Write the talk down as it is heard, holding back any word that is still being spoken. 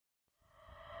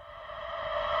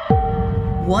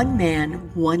One man,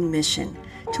 one mission,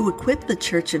 to equip the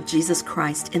Church of Jesus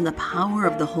Christ in the power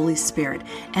of the Holy Spirit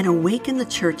and awaken the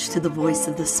church to the voice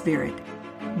of the Spirit.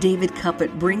 David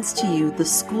Cuppett brings to you the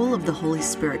School of the Holy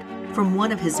Spirit from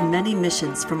one of his many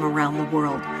missions from around the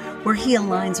world, where he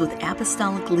aligns with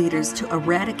apostolic leaders to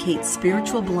eradicate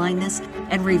spiritual blindness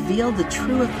and reveal the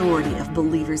true authority of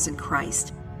believers in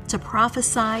Christ, to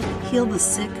prophesy, heal the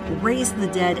sick, raise the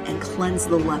dead, and cleanse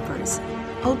the lepers.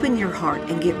 Open your heart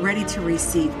and get ready to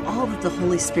receive all that the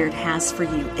Holy Spirit has for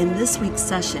you in this week's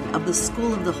session of the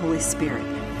School of the Holy Spirit.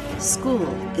 School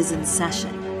is in session.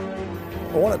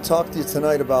 I want to talk to you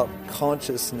tonight about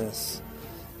consciousness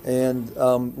and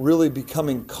really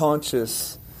becoming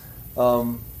conscious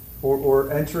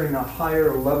or entering a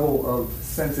higher level of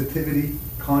sensitivity,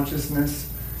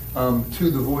 consciousness to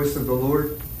the voice of the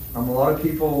Lord. A lot of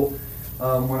people,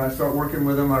 when I start working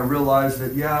with them, I realize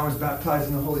that, I was baptized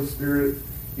in the Holy Spirit,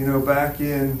 back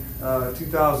in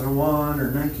 2001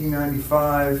 or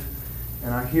 1995,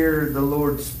 and I hear the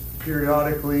Lord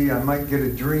periodically. I might get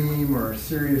a dream or a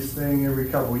serious thing every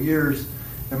couple of years,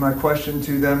 and my question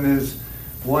to them is,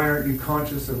 why aren't you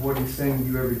conscious of what He's saying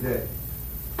to you every day?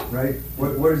 Right?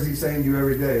 What is He saying to you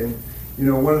every day?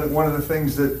 And one of the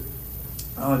things that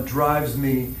drives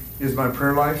me is my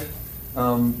prayer life.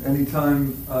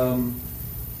 Anytime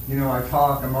I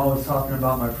talk, I'm always talking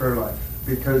about my prayer life,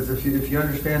 because if you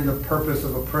understand the purpose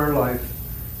of a prayer life,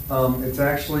 it's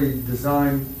actually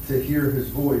designed to hear His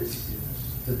voice,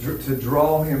 to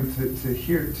draw Him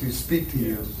to speak to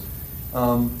you.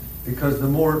 Because the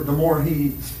more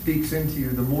He speaks into you,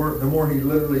 the more He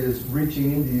literally is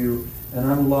reaching into you and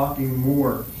unlocking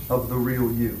more of the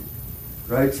real you.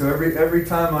 Right? So every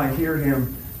time I hear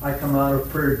Him, I come out of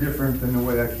prayer different than the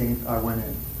way I went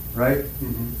in. Right?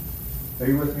 Mm-hmm. Are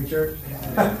you with me, church?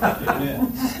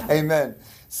 Yeah. Amen.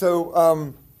 So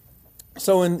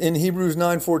in Hebrews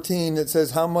 9:14 it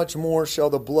says, "How much more shall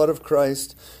the blood of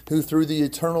Christ, who through the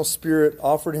eternal Spirit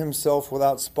offered Himself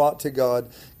without spot to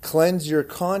God, cleanse your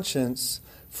conscience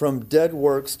from dead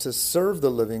works to serve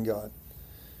the living God?"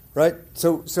 Right?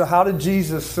 So how did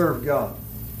Jesus serve God?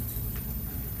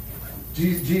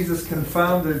 Jesus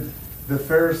confounded the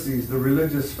Pharisees, the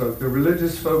religious folk. The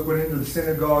religious folk went into the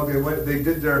synagogue. They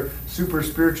did their super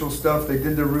spiritual stuff. They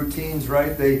did their routines,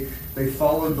 right? They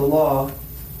followed the law.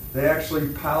 They actually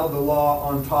piled the law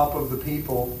on top of the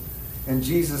people. And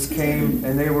Jesus came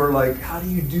and they were like, how do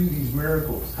you do these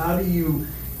miracles? How do you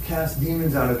cast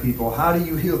demons out of people? How do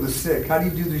you heal the sick? How do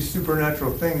you do these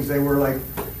supernatural things? They were like,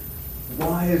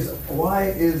 why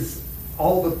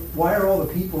are all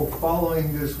the people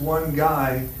following this one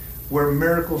guy where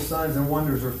miracle signs and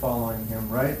wonders are following him,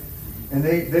 right? And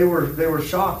they were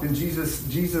shocked. And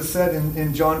Jesus said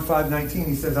in John 5:19,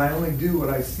 He says, I only do what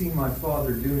I see my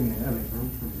Father doing in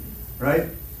heaven. Right?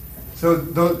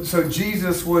 So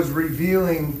Jesus was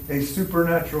revealing a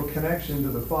supernatural connection to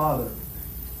the Father.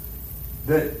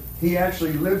 That He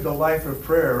actually lived a life of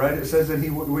prayer, right? It says that He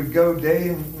would go day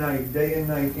and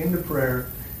night into prayer.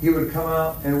 He would come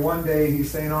out, and one day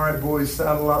He's saying, all right, boys,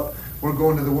 saddle up. We're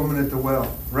going to the woman at the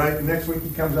well, right? The next week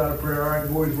He comes out of prayer, all right,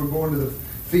 boys, we're going to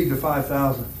feed the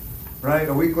 5,000, right?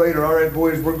 A week later, all right,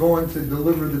 boys, we're going to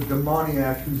deliver the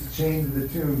demoniac who's chained to the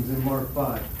tombs in Mark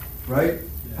 5, right?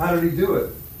 Yeah. How did He do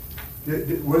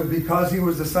it? Was it because He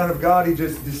was the Son of God, He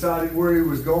just decided where He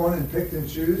was going and picked and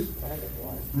choose?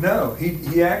 No,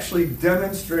 He actually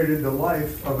demonstrated the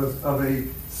life of a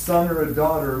son or a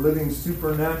daughter living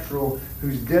supernatural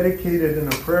who's dedicated in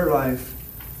a prayer life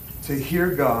to hear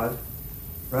God,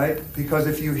 right? Because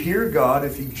if you hear God,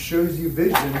 if He shows you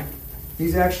vision,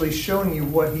 He's actually showing you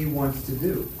what He wants to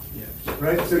do. Yes.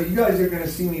 Right? So you guys are going to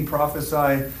see me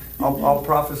prophesy. I'll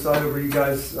prophesy over you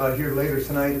guys here later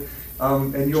tonight.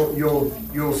 And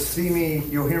you'll see me,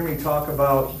 you'll hear me talk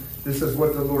about this is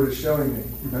what the Lord is showing me.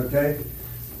 Okay?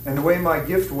 And the way my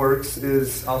gift works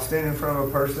is I'll stand in front of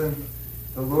a person.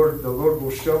 The Lord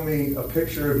will show me a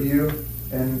picture of you,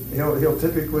 and He'll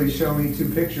typically show me two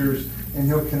pictures, and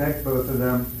He'll connect both of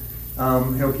them.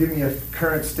 He'll give me a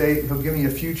current state, He'll give me a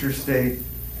future state,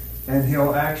 and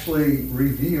He'll actually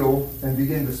reveal and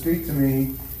begin to speak to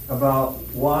me about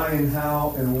why and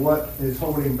how and what is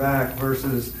holding back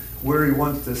versus where He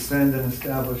wants to send and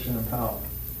establish and empower.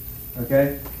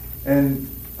 Okay? And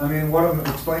I mean, what I'm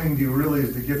explaining to you really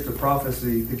is the gift of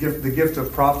prophecy. The gift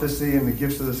of prophecy and the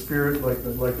gifts of the Spirit, like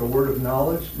the word of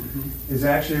knowledge, is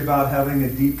actually about having a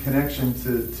deep connection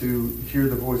to hear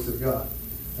the voice of God.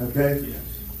 Okay? Yes.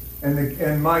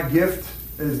 And my gift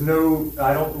is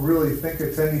I don't really think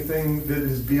it's anything that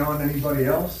is beyond anybody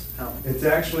else. It's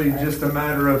actually just a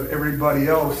matter of everybody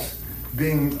else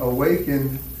being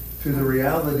awakened to the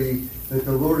reality that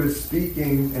the Lord is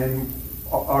speaking, and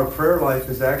our prayer life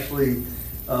is actually,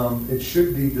 it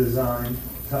should be designed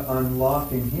to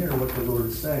unlock and hear what the Lord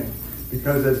is saying.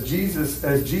 Because as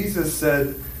Jesus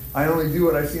said, I only do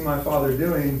what I see my Father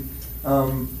doing,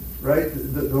 right?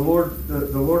 The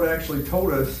Lord actually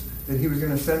told us that he was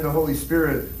going to send the Holy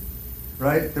Spirit,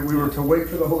 right? That we were to wait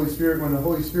for the Holy Spirit. When the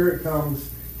Holy Spirit comes,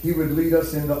 he would lead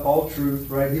us into all truth,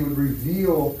 right? He would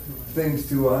reveal things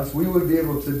to us. We would be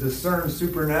able to discern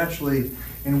supernaturally,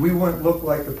 and we wouldn't look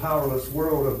like the powerless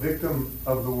world, a victim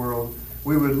of the world.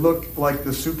 We would look like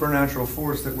the supernatural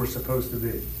force that we're supposed to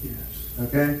be. Yes.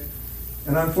 Okay?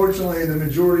 And unfortunately, the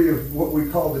majority of what we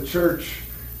call the church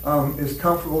is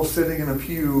comfortable sitting in a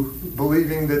pew,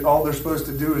 believing that all they're supposed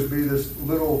to do is be this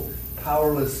little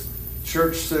powerless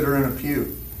church sitter in a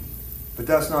pew. But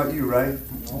that's not you, right?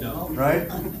 No. Right?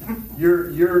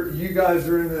 You guys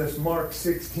are into this Mark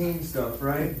 16 stuff,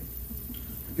 right?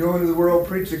 Go into the world,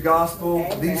 preach the gospel.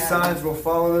 Amen. These signs will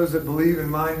follow those that believe in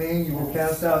my name. You will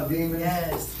cast out demons.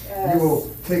 Yes. You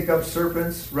will take up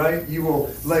serpents, right? You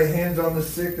will lay hands on the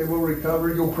sick, they will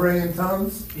recover. You'll pray in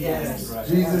tongues. Yes. Right.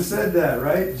 Jesus said that,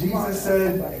 right? Jesus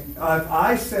said, if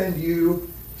I send you,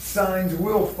 signs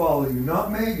will follow you.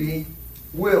 Not maybe,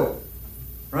 will.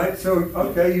 Right? So,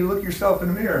 okay, you look yourself in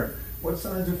the mirror. What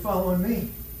signs are following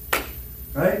me?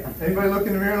 Right? Anybody look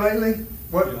in the mirror lately?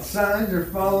 What signs are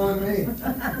following me?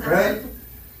 Right?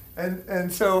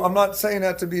 And so I'm not saying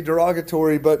that to be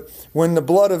derogatory, but when the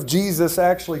blood of Jesus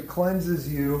actually cleanses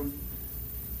you,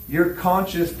 your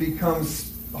conscience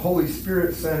becomes Holy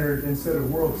Spirit centered instead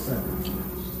of world centered.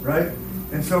 Right?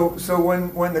 And so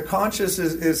when the conscience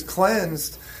is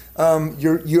cleansed,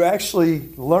 you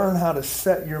actually learn how to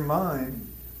set your mind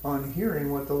on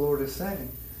hearing what the Lord is saying.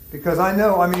 Because I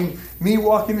know, me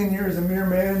walking in here as a mere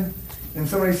man, and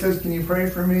somebody says, can you pray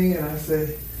for me? And I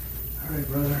say, all right,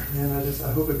 brother, man,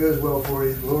 I hope it goes well for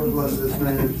you. Lord bless this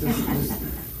man.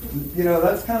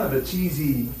 That's kind of a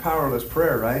cheesy, powerless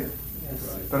prayer, right?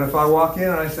 Yes. Right. But if I walk in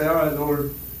and I say, all right,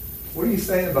 Lord, what are you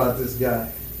saying about this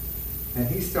guy? And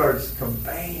he starts,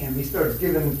 kabam, he starts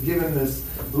giving this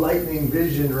lightning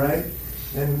vision, right?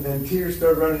 And tears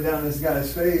start running down this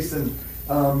guy's face, and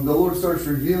the Lord starts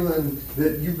revealing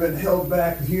that you've been held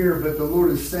back here, but the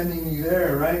Lord is sending you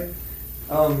there, right?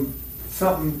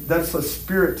 That's a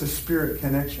spirit-to-spirit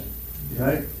connection,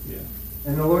 right? Yeah.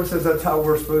 And the Lord says that's how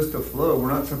we're supposed to flow. We're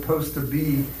not supposed to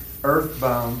be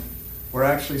earthbound. We're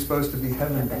actually supposed to be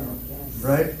heaven-bound, Yes.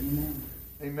 right? Amen.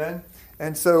 Amen.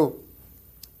 And so,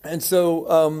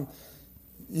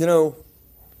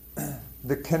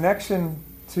 the connection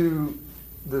to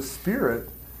the Spirit.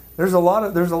 There's a lot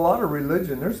of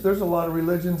religion. There's a lot of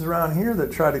religions around here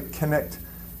that try to connect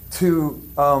to.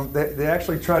 They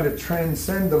actually try to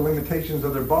transcend the limitations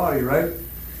of their body. Right?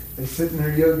 They sit in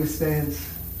their yoga stance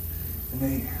and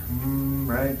they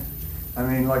right.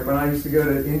 Like when I used to go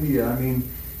to India.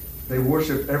 They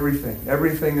worship everything.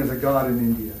 Everything is a god in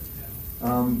India.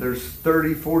 There's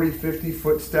 30, 40,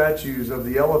 50-foot statues of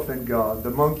the elephant god, the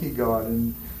monkey god,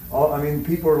 and all.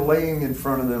 People are laying in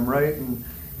front of them, right, and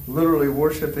literally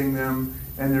worshiping them,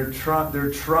 and they're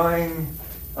trying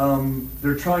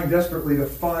desperately to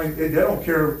find. They don't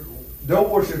care. Don't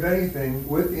worship anything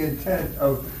with the intent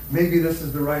of maybe this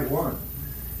is the right one.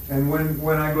 And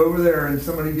when I go over there and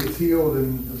somebody gets healed,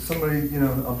 and somebody,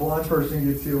 a blind person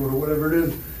gets healed or whatever it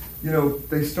is. They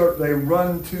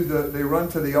run to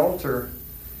the altar,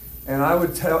 and I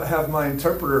would have my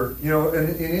interpreter.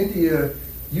 In India,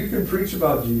 you can preach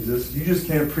about Jesus, you just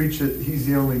can't preach that he's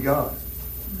the only God.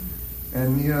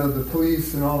 And the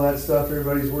police and all that stuff,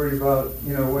 everybody's worried about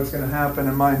what's going to happen.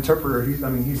 And my interpreter,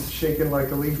 he's shaking like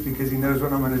a leaf because he knows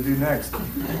what I'm going to do next.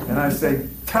 And I say,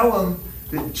 tell him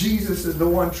that Jesus is the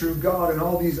one true God, and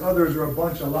all these others are a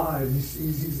bunch of lies.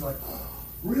 He's like,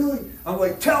 really? I'm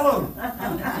like, tell him.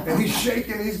 And he's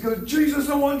shaking. He's going, Jesus,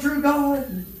 the one true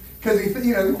God. Because he thinks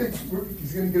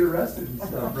he's going to get arrested and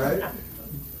stuff, right?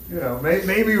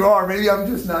 Maybe you are. Maybe I'm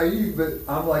just naive. But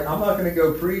I'm like, I'm not going to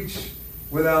go preach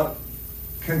without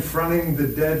confronting the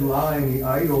dead lying, the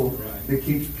idol that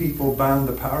keeps people bound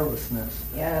to powerlessness.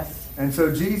 Yes. And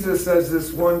so Jesus, as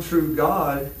this one true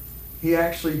God, he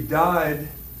actually died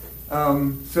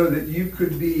so that you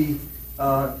could be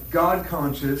God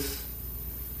conscious.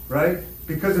 Right?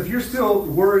 Because if you're still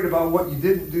worried about what you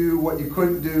didn't do, what you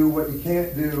couldn't do, what you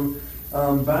can't do,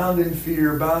 bound in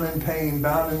fear, bound in pain,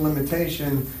 bound in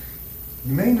limitation,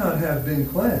 you may not have been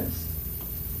cleansed.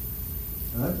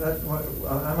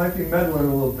 I might be meddling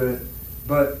a little bit,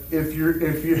 but if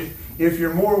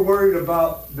you're more worried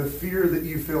about the fear that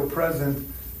you feel present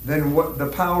than what the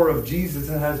power of Jesus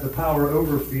that has the power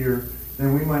over fear,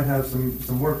 then we might have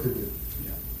some work to do.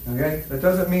 Okay? That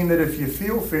doesn't mean that if you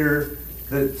feel fear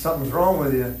that something's wrong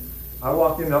with you. I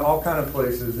walk into all kind of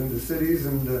places, into cities,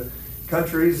 into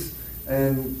countries,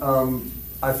 and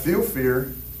I feel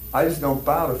fear. I just don't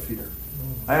bow to fear.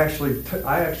 I actually,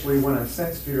 when I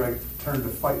sense fear, I turn to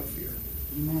fight fear.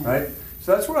 Amen. Right?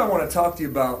 So that's what I want to talk to you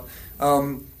about.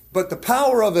 But the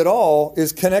power of it all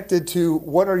is connected to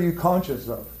what are you conscious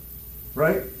of?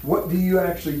 Right? What do you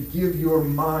actually give your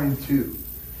mind to?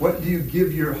 What do you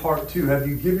give your heart to? Have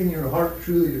you given your heart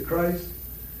truly to Christ?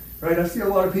 Right? I see a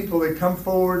lot of people, they come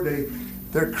forward,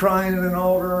 they're crying at an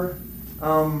altar,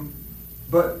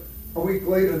 but a week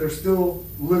later they're still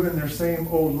living their same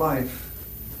old life,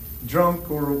 drunk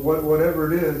or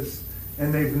whatever it is,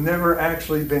 and they've never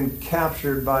actually been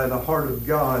captured by the heart of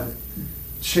God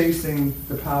chasing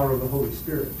the power of the Holy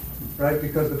Spirit. Right?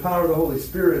 Because the power of the Holy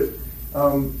Spirit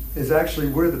is actually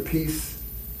where the peace,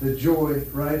 the joy,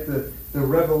 right? The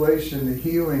revelation, the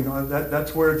healing,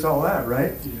 that's where it's all at,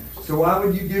 right? Yes. So why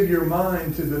would you give your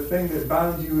mind to the thing that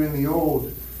bound you in the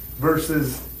old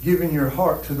versus giving your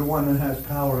heart to the one that has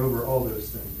power over all those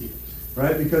things? Yes.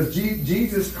 Right? Because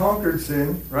Jesus conquered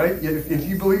sin, right? If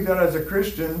you believe that as a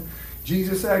Christian,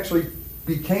 Jesus actually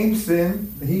became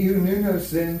sin. He who knew no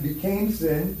sin became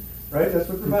sin, right? That's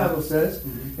what the Bible says.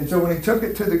 Mm-hmm. And so when he took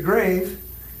it to the grave,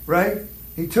 right?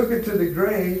 He took it to the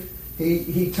grave.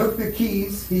 He took the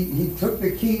keys. He took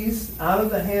the keys out of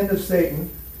the hand of Satan.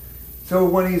 So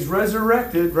when he's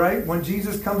resurrected, right, when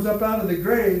Jesus comes up out of the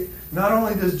grave, not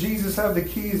only does Jesus have the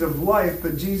keys of life,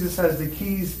 but Jesus has the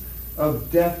keys of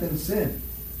death and sin.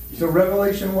 So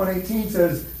Revelation 1:18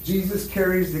 says Jesus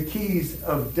carries the keys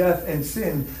of death and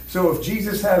sin. So if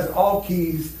Jesus has all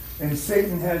keys and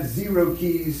Satan has zero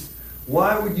keys,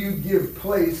 why would you give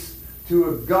place to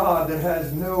a God that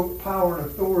has no power and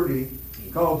authority,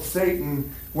 called Satan,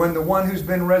 when the one who's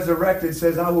been resurrected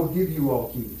says, I will give you all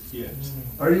keys? Yes.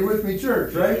 Are you with me,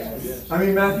 church, right? Yes. I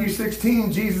mean, Matthew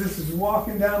 16, Jesus is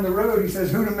walking down the road. He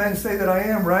says, who do men say that I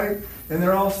am, right? And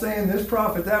they're all saying this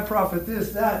prophet,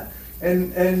 this, that.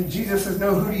 And Jesus says,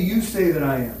 no, who do you say that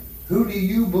I am? Who do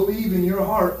you believe in your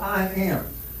heart I am?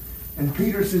 And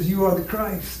Peter says, you are the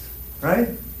Christ,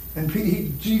 right? And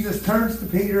Jesus turns to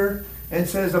Peter and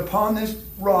says, upon this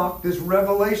rock, this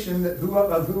revelation of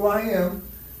who I am,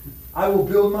 I will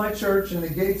build my church, and the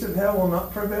gates of hell will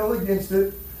not prevail against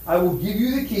it. I will give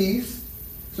you the keys.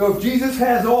 So if Jesus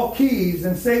has all keys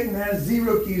and Satan has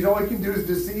zero keys, all he can do is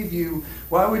deceive you.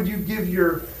 Why would you give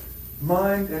your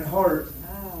mind and heart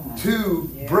to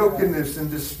brokenness and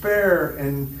despair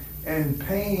and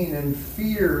pain and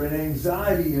fear and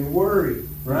anxiety and worry?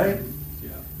 Right?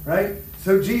 Yeah. Right?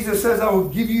 So Jesus says, I will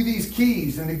give you these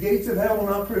keys, and the gates of hell will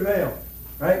not prevail.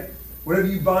 Right? Whatever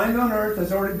you bind on earth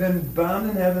has already been bound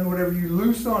in heaven. Whatever you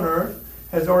loose on earth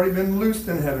has already been loosed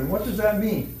in heaven. What does that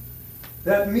mean?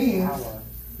 That means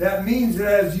that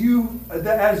as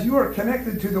you are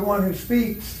connected to the one who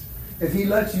speaks, if he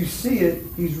lets you see it,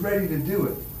 he's ready to do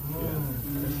it.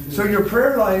 Yeah. So your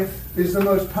prayer life is the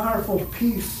most powerful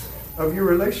piece of your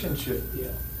relationship. Yeah.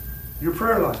 Your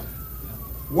prayer life.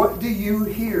 What do you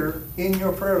hear in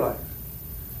your prayer life?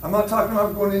 I'm not talking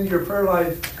about going into your prayer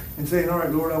life and saying, all right,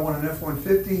 Lord, I want an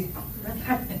F-150.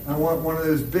 I want one of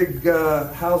those big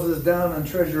houses down on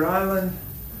Treasure Island.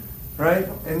 Right?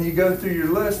 And you go through your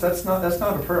list. That's not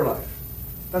a prayer life.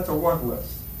 That's a want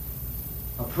list.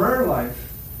 A prayer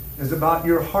life is about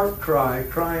your heart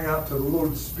crying out to the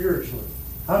Lord spiritually.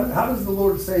 How does the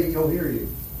Lord say he'll hear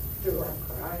you? Through our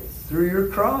cries. Through your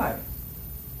cry.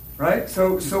 Right?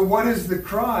 So what is the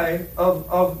cry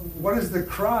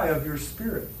of your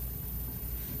spirit?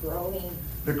 Groaning.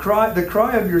 The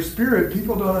cry of your spirit,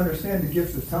 people don't understand the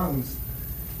gifts of tongues.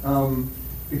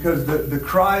 Because the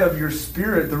cry of your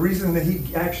spirit, the reason that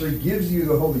he actually gives you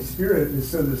the Holy Spirit is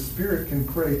so the Spirit can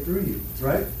pray through you,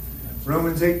 right?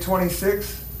 Romans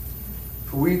 8:26,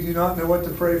 for we do not know what to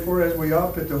pray for as we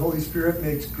ought, but the Holy Spirit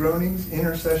makes groanings,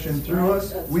 intercession through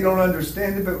us. We don't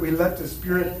understand it, but we let the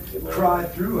Spirit cry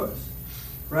through us,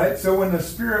 right? So when the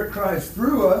Spirit cries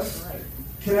through us,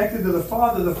 connected to the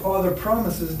Father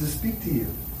promises to speak to you,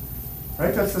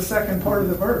 right? That's the second part of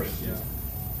the verse. Yeah.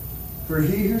 For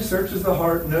he who searches the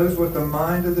heart knows what the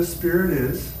mind of the Spirit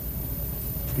is,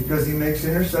 because he makes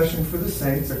intercession for the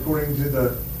saints according to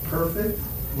the perfect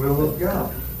will of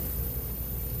God.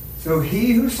 So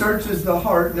he who searches the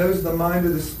heart knows the mind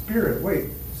of the Spirit.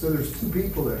 Wait, so there's two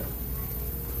people there.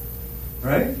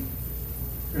 Right?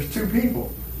 There's two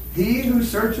people. He who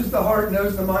searches the heart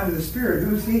knows the mind of the Spirit.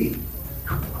 Who's he?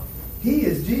 He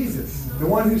is Jesus, the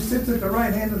one who sits at the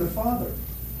right hand of the Father.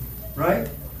 Right?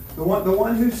 The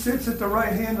one who sits at the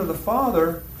right hand of the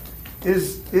Father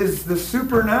is the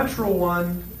supernatural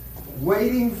one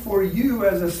waiting for you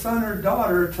as a son or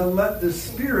daughter to let the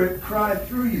Spirit cry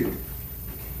through you.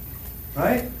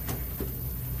 Right?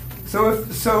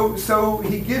 So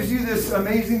he gives you this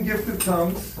amazing gift of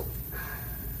tongues,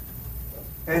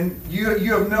 and you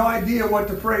have no idea what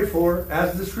to pray for,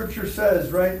 as the scripture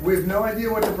says, right? We have no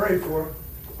idea what to pray for.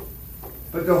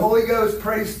 But the Holy Ghost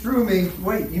prays through me.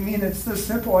 Wait, you mean it's this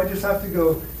simple? I just have to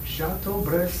go, Shato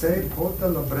bre se pota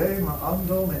labre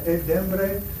maando me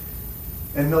edembre.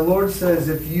 And the Lord says,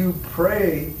 if you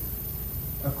pray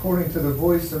according to the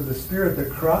voice of the Spirit, the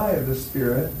cry of the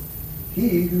Spirit,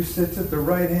 He who sits at the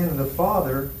right hand of the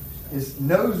Father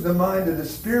knows the mind of the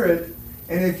Spirit.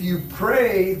 And if you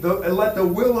pray, and let the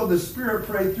will of the Spirit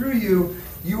pray through you,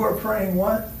 you are praying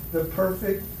what? The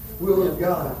perfect will of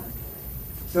God.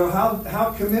 So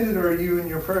how committed are you in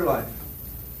your prayer life?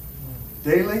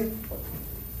 Daily?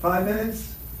 5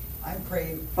 minutes? I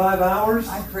pray 5 hours?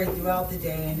 I pray throughout the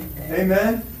day and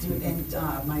Amen? in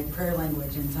my prayer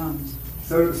language in tongues.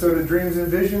 So the dreams and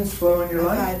visions flow in your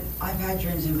life? I've had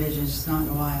dreams and visions, just not in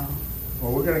a while.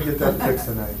 Well, we're going to get that fixed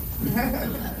tonight.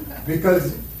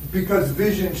 Because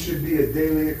vision should be a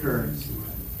daily occurrence.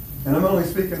 And I'm only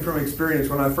speaking from experience.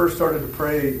 When I first started to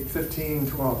pray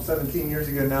 17 years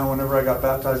ago now, whenever I got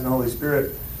baptized in the Holy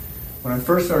Spirit, when I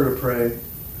first started to pray,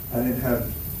 I didn't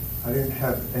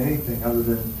have anything other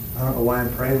than, I don't know why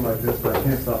I'm praying like this, but I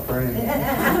can't stop praying.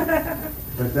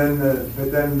 But then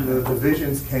the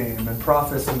visions came, and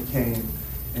prophecy came,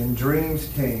 and dreams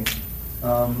came.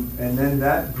 And then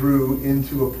that grew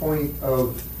into a point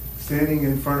of standing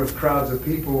in front of crowds of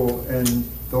people and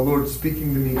the Lord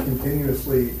speaking to me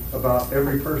continuously about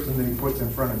every person that He puts in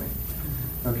front of me.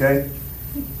 Okay?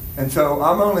 And so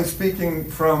I'm only speaking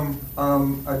from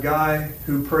a guy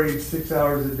who prayed 6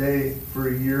 hours a day for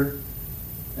a year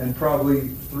and probably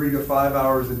 3 to 5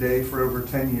 hours a day for over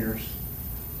 10 years.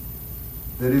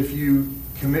 That if you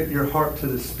commit your heart to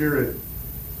the Spirit,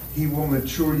 He will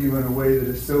mature you in a way that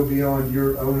is so beyond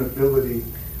your own ability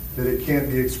that it can't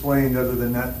be explained other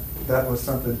than that was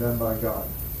something done by God.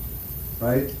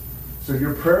 Right? So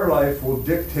your prayer life will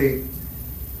dictate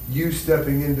you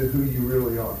stepping into who you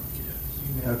really are.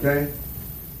 Okay?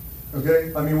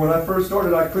 Okay? I mean, when I first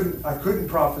started, I couldn't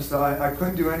prophesy. I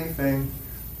couldn't do anything.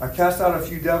 I cast out a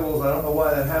few devils. I don't know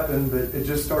why that happened, but it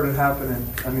just started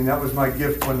happening. I mean, that was my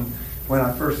gift when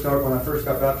I first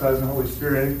got baptized in the Holy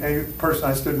Spirit. Any person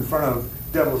I stood in front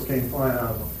of, devils came flying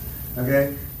out of them.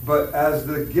 Okay? But as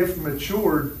the gift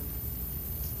matured,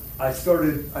 I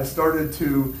started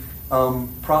to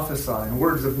prophesy and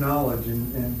words of knowledge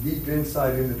and deep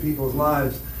insight into people's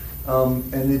lives,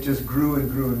 and it just grew and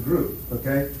grew and grew.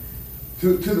 Okay,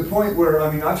 to the point where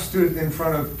I've stood in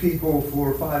front of people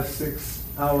for 5-6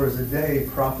 hours a day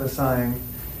prophesying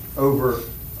over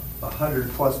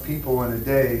 100+ people in a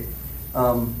day,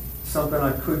 something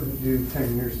I couldn't do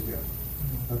 10 years ago.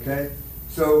 Okay,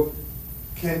 so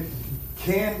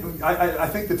I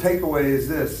think the takeaway is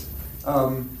this.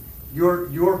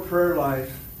 Your prayer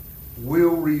life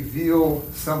will reveal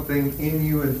something in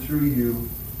you and through you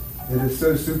that is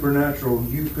so supernatural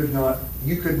you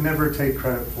could never take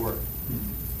credit for it.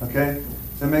 Okay?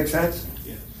 Does that make sense?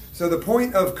 Yes. So the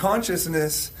point of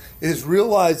consciousness is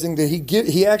realizing that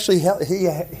he actually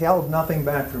held nothing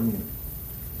back from you.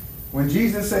 When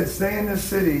Jesus said, "Stay in this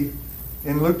city,"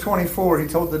 in Luke 24, He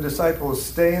told the disciples,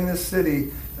 "Stay in this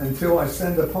city until I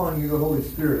send upon you the Holy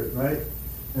Spirit," right?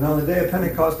 And on the day of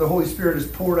Pentecost, the Holy Spirit is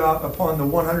poured out upon the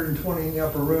 120 in the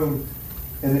upper room,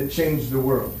 and it changed the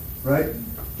world, right?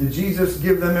 Did Jesus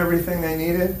give them everything they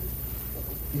needed?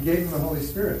 He gave them the Holy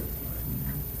Spirit,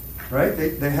 right?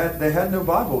 They had no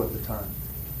Bible at the time.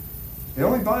 The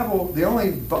only Bible, the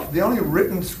only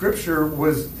written scripture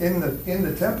was in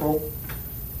the temple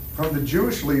from the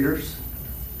Jewish leaders,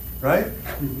 right?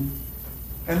 Mm-hmm.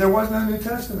 And there was no New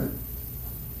Testament.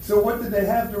 So what did they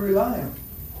have to rely on?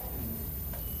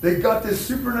 They got this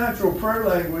supernatural prayer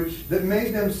language that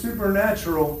made them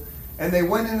supernatural, and they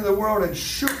went into the world and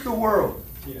shook the world.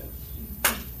 Yes.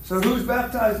 So who's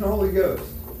baptized in the Holy Ghost?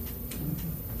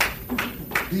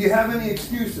 Do you have any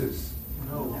excuses?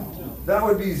 No. That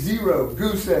would be zero,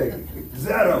 goose egg,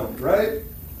 zero, right?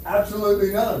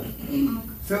 Absolutely none.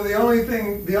 So the only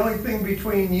thing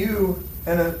between you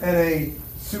and a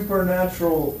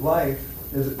supernatural life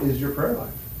is your prayer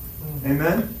life.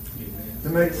 Amen?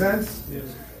 Does it make sense?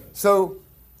 Yes. So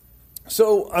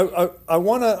I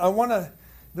wanna.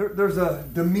 There's a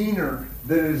demeanor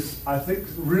that is, I think,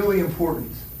 really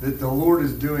important that the Lord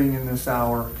is doing in this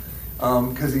hour,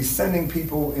 because He's sending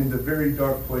people into very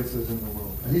dark places in the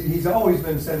world. He's always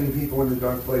been sending people into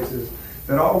dark places,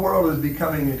 that our world is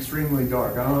becoming extremely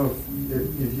dark. I don't know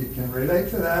if you can relate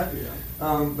to that,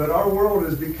 but our world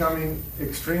is becoming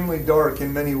extremely dark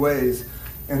in many ways.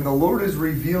 And the Lord is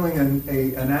revealing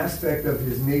an aspect of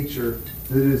His nature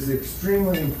that is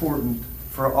extremely important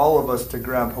for all of us to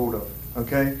grab hold of,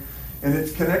 okay? And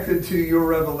it's connected to your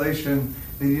revelation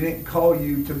that He didn't call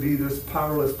you to be this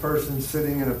powerless person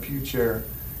sitting in a pew chair.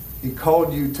 He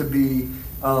called you to be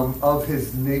of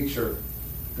His nature,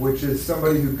 which is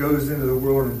somebody who goes into the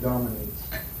world and dominates.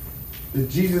 Did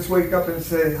Jesus wake up and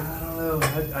say, I don't know,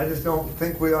 I just don't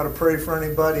think we ought to pray for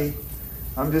anybody.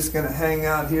 I'm just going to hang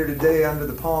out here today under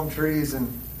the palm trees and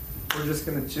we're just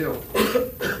going to chill?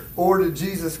 Or did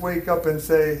Jesus wake up and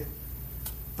say,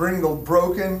 bring the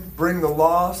broken, bring the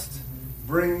lost,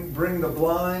 bring the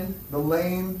blind, the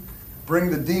lame,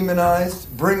 bring the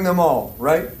demonized, bring them all,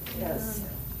 right? Yes.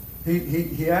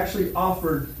 He actually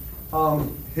offered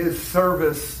His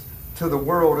service to the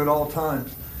world at all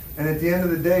times. And at the end of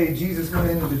the day, Jesus went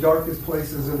into the darkest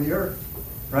places of the earth,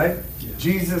 right? Yeah.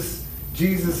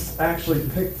 Jesus actually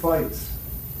picked fights.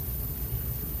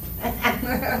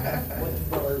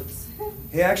 With words.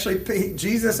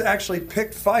 Jesus actually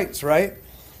picked fights, right?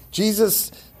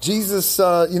 Jesus, Jesus's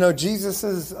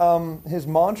his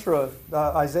mantra,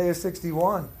 Isaiah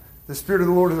 61, the Spirit of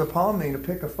the Lord is upon me to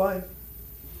pick a fight.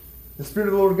 The Spirit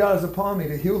of the Lord God is upon me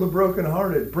to heal the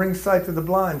brokenhearted, bring sight to the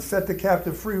blind, set the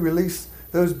captive free, release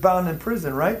those bound in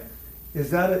prison, right? Is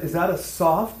that a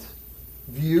soft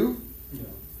view?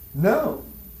 No.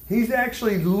 He's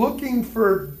actually looking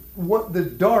for what the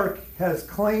dark has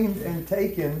claimed and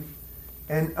taken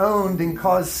and owned and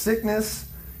caused sickness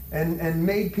and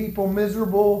made people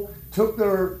miserable, took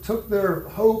their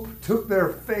hope, took their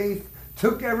faith,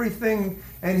 took everything,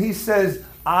 and He says,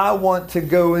 I want to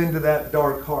go into that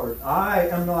dark heart. I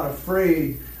am not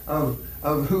afraid of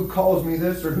who calls me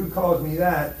this or who calls me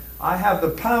that. I have the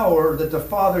power that the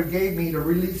Father gave me to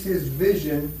release His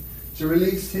vision, to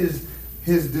release His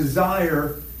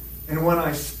desire, and when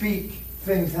I speak,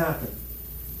 things happen.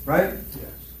 Right? Yes.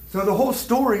 So the whole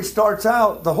story starts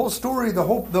out, the story of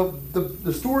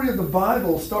the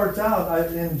Bible starts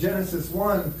out in Genesis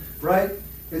 1, right?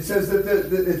 It says that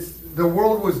the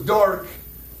world was dark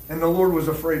and the Lord was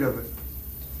afraid of it.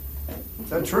 Is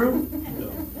that true?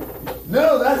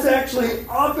 No, that's actually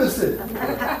opposite.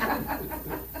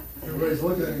 Everybody's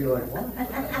looking at me like, what?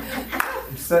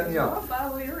 I'm setting you up.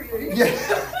 Yeah.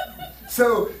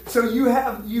 So you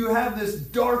have this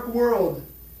dark world,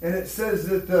 and it says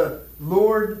that the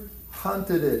Lord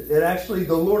hunted it.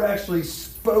 The Lord actually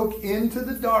spoke into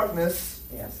the darkness.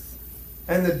 Yes.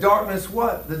 And the darkness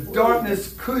what? The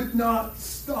darkness could not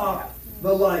stop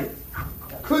the light.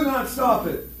 Could not stop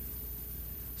it.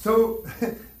 So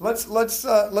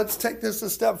let's take this a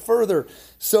step further.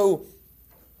 So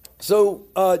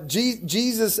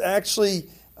Jesus actually,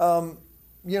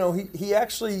 he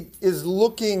actually is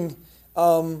looking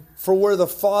for where the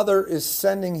Father is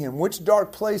sending him. Which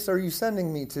dark place are you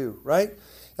sending me to? Right?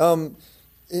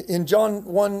 In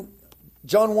John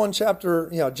chapter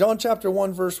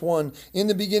 1, verse 1. In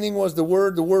the beginning was the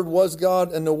Word was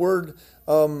God, and the Word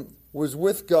was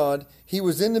with God. He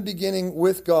was in the beginning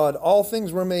with God. All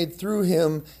things were made through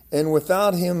Him, and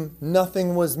without Him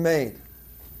nothing was made.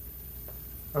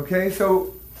 Okay,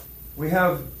 so we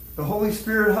have the Holy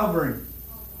Spirit hovering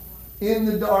in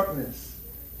the darkness,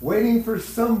 waiting for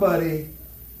somebody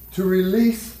to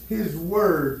release His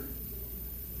Word,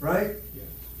 right? Yes.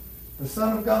 The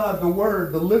Son of God, the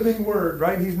Word, the living Word,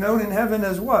 right? He's known in heaven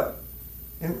as what?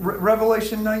 In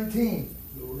Revelation 19.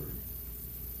 The Word.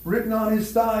 Written on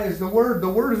His thigh is the Word. The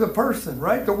Word is a person,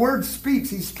 right? The Word speaks.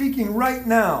 He's speaking right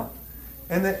now.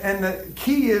 And the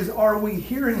key is, are we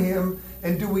hearing Him,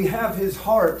 and do we have His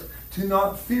heart to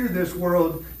not fear this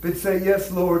world, but say,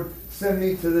 yes, Lord, send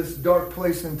me to this dark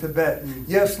place in Tibet.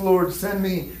 Yes, Lord, send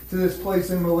me to this place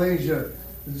in Malaysia.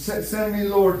 Send me,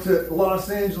 Lord, to Los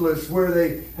Angeles, where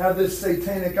they have this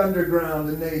satanic underground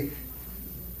and they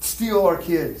steal our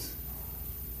kids.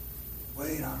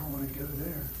 Wait, I don't want to go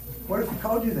there. What if He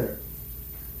called you there?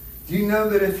 Do you know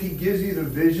that if He gives you the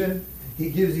vision, He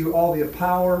gives you all the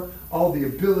power, all the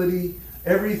ability,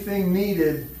 everything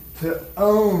needed to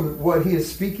own what He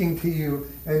is speaking to you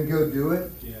and go do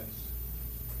it? Yes.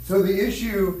 So the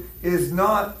issue is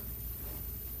not,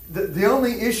 the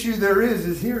only issue there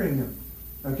is hearing Him.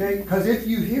 Okay? Because if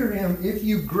you hear Him, if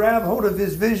you grab hold of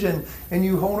His vision and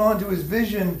you hold on to His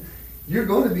vision, you're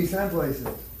going to be sent places.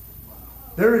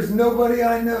 There is nobody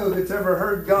I know that's ever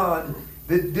heard God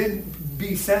that didn't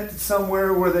be sent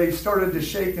somewhere where they started to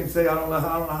shake and say, I don't know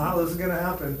how this is going to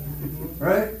happen.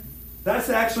 Right? That's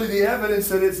actually the evidence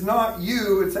that it's not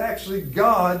you, it's actually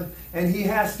God, and He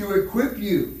has to equip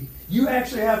you. You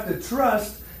actually have to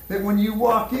trust that when you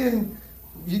walk in,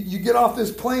 you get off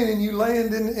this plane and you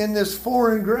land in this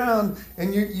foreign ground,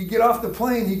 and you get off the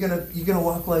plane, you're gonna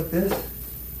walk like this?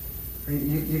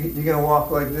 You're gonna walk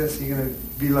like this? You're gonna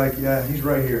be like, yeah, He's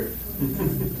right here.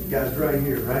 God's right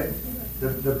here, right?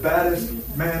 The baddest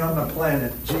man on the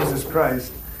planet, Jesus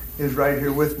Christ, is right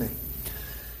here with me.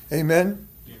 Amen?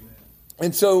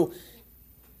 And so,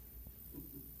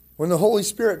 when the Holy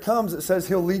Spirit comes, it says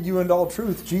He'll lead you into all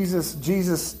truth.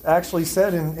 Jesus actually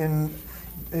said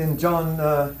in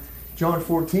John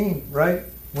 14, right?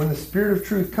 When the Spirit of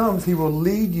truth comes, He will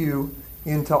lead you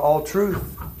into all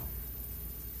truth.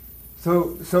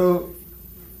 So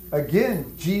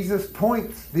again, Jesus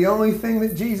points. The only thing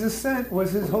that Jesus sent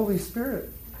was His Holy Spirit.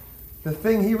 The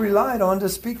thing He relied on to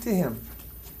speak to Him.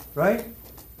 Right?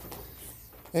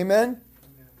 Amen?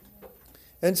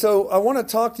 And so I want to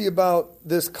talk to you about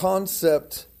this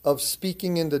concept of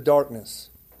speaking into darkness.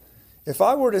 If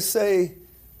I were to say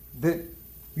that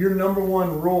your number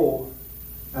one role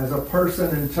as a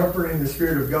person interpreting the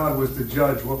Spirit of God was to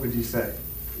judge, what would you say?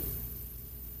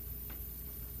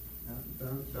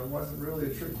 That wasn't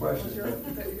really a trick question.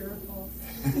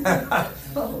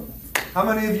 How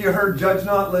many of you heard, judge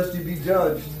not lest you be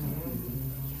judged?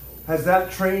 Has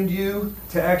that trained you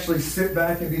to actually sit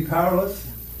back and be powerless?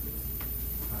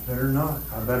 I better not.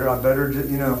 I better,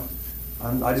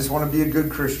 I just want to be a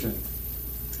good Christian.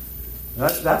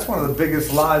 That's one of the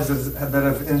biggest lies that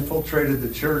have infiltrated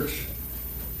the church.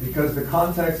 Because the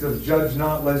context of judge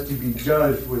not lest you be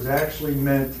judged was actually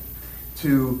meant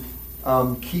to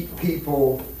keep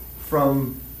people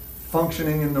from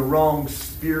functioning in the wrong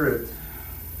spirit,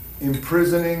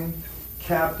 imprisoning,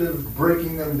 captive,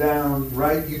 breaking them down,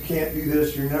 right? You can't do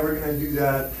this, you're never going to do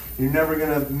that, you're never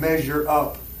going to measure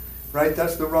up, right?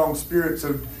 That's the wrong spirit.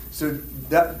 So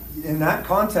that in that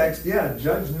context, yeah,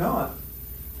 judge not,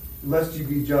 lest you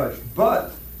be judged.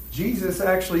 But Jesus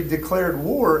actually declared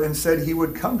war and said He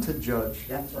would come to judge.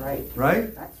 That's right.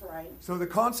 Right? That's right. So the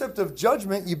concept of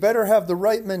judgment, you better have the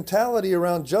right mentality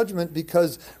around judgment,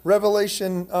 because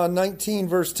Revelation 19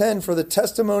 verse 10, for the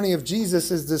testimony of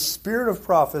Jesus is the spirit of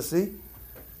prophecy.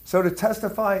 So to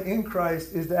testify in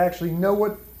Christ is to actually know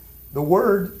what the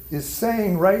Word is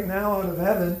saying right now out of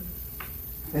heaven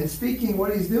and speaking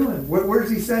what He's doing. Where's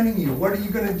He sending you? What are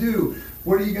you going to do?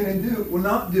 What are you going to do? Well,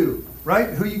 not do. Right?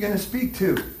 Who are you going to speak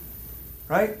to?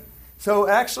 Right? So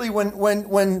actually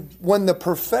when the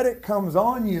prophetic comes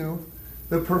on you,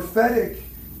 the prophetic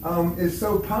is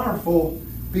so powerful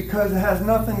because it has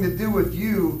nothing to do with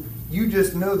you. You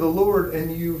just know the Lord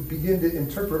and you begin to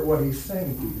interpret what He's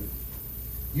saying to you.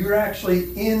 You're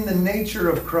actually in the nature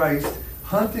of Christ,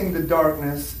 hunting the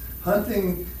darkness,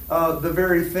 hunting the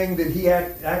very thing that He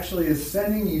actually is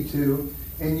sending you to,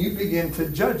 and you begin to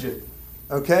judge it.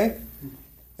 Okay?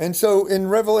 And so in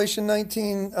Revelation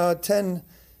 19:10,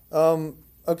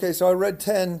 okay, so I read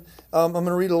 10. I'm going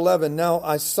to read 11. Now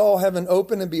I saw heaven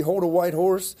open, and behold, a white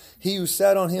horse. He who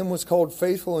sat on him was called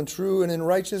Faithful and True, and in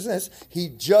righteousness he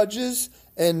judges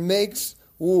and makes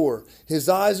war. His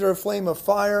eyes are a flame of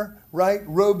fire, right?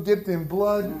 Robe dipped in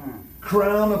blood,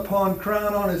 crown upon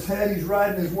crown on his head. He's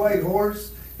riding his white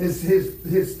horse.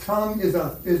 His tongue is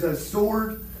a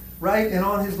sword, right? And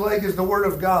on his leg is the word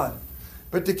of God.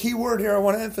 But the key word here I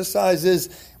want to emphasize is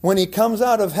when He comes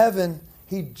out of heaven,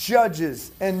 He judges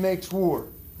and makes war.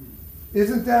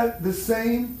 Isn't that the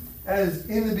same as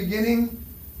in the beginning,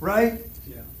 right?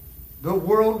 Yeah. The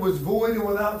world was void and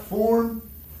without form,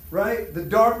 right? The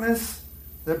darkness,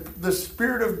 the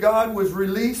Spirit of God was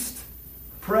released,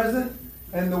 present,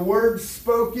 and the Word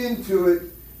spoke into it,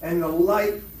 and the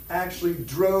light actually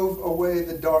drove away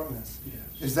the darkness. Yes.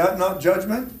 Is that not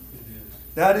judgment? It is.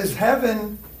 That is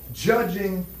heaven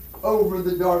judging over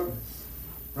the darkness,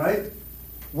 right?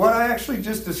 What I actually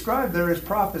just described there is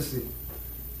prophecy.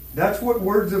 That's what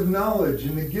words of knowledge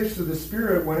and the gifts of the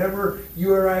Spirit, whenever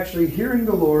you are actually hearing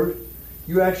the Lord,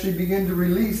 you actually begin to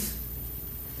release.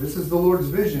 This is the Lord's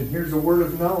vision. Here's a word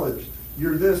of knowledge.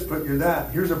 You're this, but you're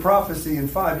that. Here's a prophecy. In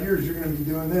 5 years, you're going to be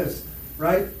doing this,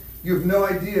 right? You have no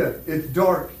idea. It's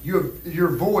dark. You're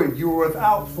void. You're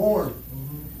without form.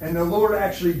 And the Lord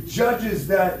actually judges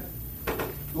that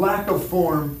lack of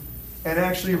form and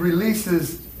actually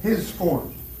releases His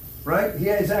form. Right? He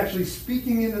is actually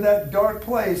speaking into that dark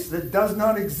place that does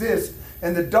not exist,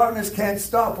 and the darkness can't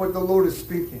stop what the Lord is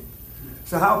speaking.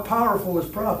 So how powerful is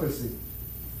prophecy?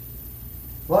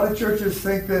 A lot of churches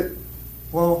think that,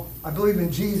 well, I believe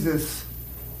in Jesus,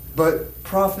 but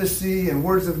prophecy and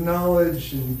words of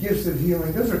knowledge and gifts of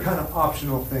healing, those are kind of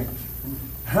optional things.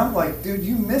 And I'm like, dude,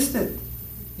 you missed it.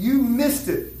 You missed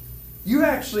it. You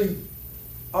actually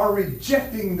are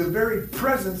rejecting the very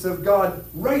presence of God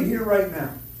right here, right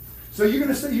now. So you're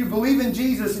going to say you believe in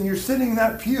Jesus and you're sitting in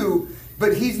that pew,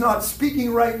 but he's not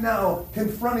speaking right now,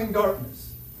 confronting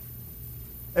darkness.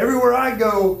 Everywhere I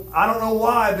go, I don't know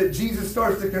why, but Jesus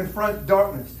starts to confront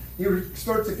darkness. He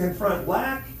starts to confront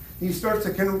lack. He starts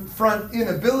to confront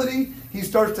inability. He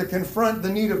starts to confront the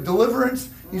need of deliverance.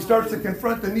 He starts to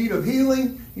confront the need of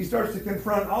healing. He starts to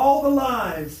confront all the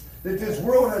lies that this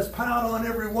world has piled on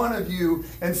every one of you.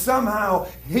 And somehow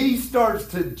he starts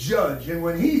to judge. And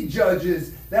when he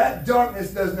judges, that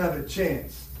darkness doesn't have a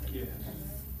chance. Yes.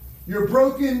 You're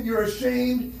broken, you're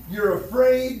ashamed, you're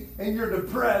afraid, and you're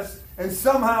depressed. And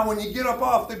somehow when you get up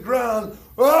off the ground,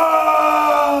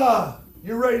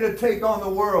 you're ready to take on the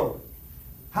world.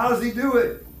 How does he do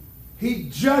it? He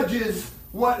judges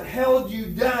what held you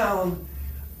down,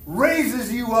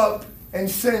 raises you up, and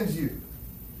sends you.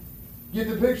 Get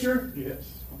the picture? Yes.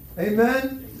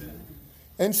 Amen? Amen.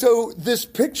 And so this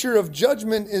picture of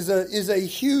judgment is a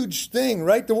huge thing,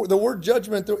 right? The word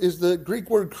judgment is the Greek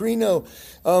word krino.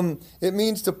 It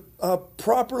means to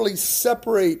properly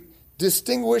separate,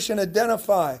 distinguish, and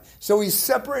identify. So he's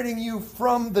separating you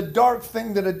from the dark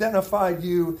thing that identified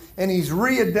you, and he's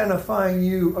re-identifying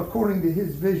you according to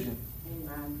his vision.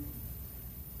 Amen.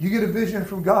 You get a vision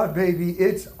from God, baby,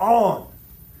 it's on.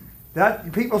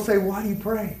 That people say, why do you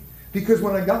pray? Because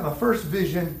when I got my first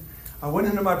vision, I went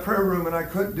into my prayer room and I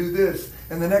couldn't do this.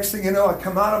 And the next thing you know, I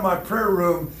come out of my prayer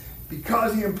room.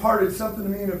 Because he imparted something to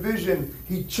me in a vision,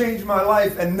 he changed my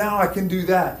life, and now I can do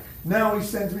that. Now he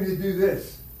sends me to do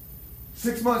this.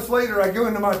 6 months later, I go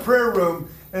into my prayer room,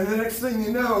 and the next thing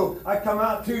you know, I come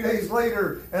out 2 days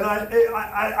later, and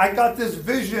I got this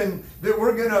vision that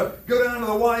we're going to go down to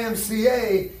the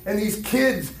YMCA, and these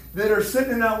kids that are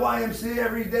sitting in that YMCA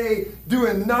every day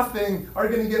doing nothing are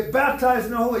going to get baptized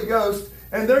in the Holy Ghost,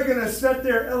 and they're going to set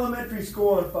their elementary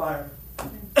school on fire.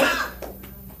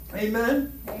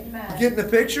 Amen? Amen. Getting the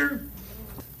picture?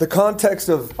 The context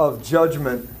of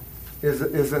judgment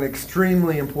is an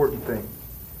extremely important thing.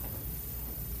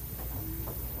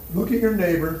 Look at your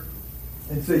neighbor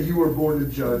and say, you were born to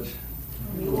judge.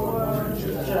 You were born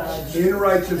to judge. In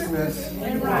righteousness.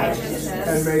 In righteousness.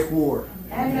 And make war.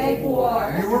 And make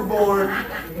war. You were born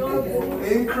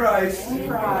in Christ,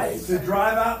 to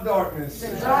drive out darkness. To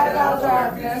drive out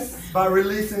darkness. By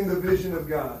releasing the vision of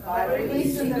God. By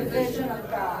releasing the vision of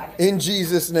God. In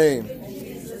Jesus' name. In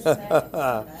Jesus'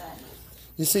 name.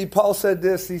 You see, Paul said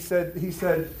this. He said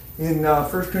in 1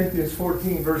 Corinthians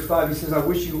 14, verse 5, he says, I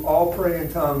wish you all pray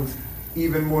in tongues,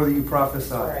 even more than you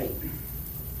prophesy. Right.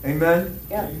 Amen?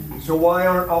 Yep. So why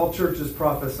aren't all churches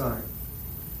prophesying?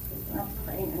 Not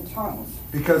praying in tongues.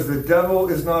 Because the devil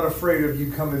is not afraid of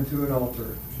you coming to an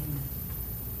altar.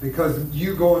 Because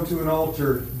you going to an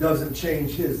altar doesn't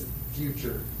change his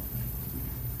future.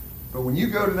 But when you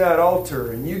go to that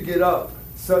altar and you get up,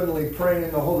 suddenly praying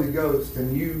in the Holy Ghost,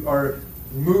 and you are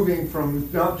moving from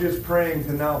not just praying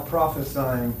to now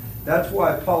prophesying, that's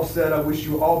why Paul said, I wish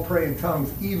you all pray in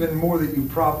tongues, even more that you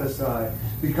prophesy.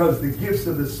 Because the gifts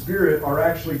of the Spirit are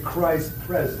actually Christ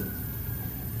present.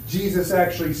 Jesus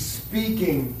actually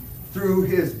speaking through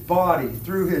his body,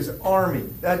 through his army.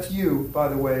 That's you, by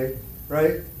the way,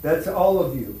 right? That's all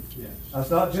of you. Yes. That's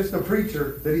not just a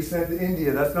preacher that he sent to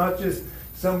India. That's not just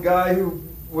some guy who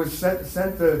was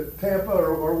sent to Tampa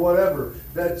or whatever.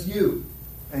 That's you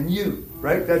and you,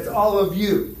 right? That's all of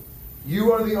you.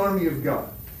 You are the army of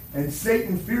God. And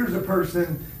Satan fears a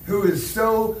person who is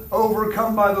so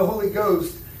overcome by the Holy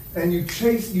Ghost, and you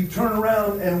turn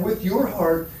around and with your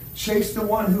heart chase the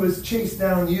one who has chased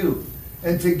down you.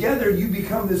 And together you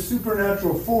become this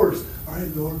supernatural force. All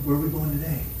right, Lord, where are we going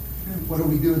today? What are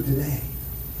we doing today?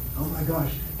 Oh my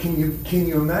gosh. Can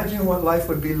you imagine what life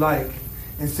would be like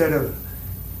instead of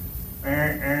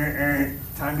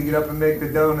time to get up and make the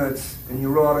donuts, and you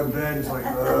roll out of bed, it's like,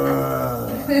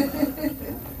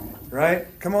 right?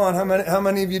 Come on, how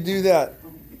many of you do that?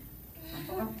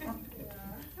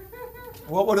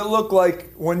 What would it look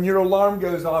like when your alarm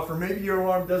goes off, or maybe your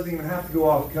alarm doesn't even have to go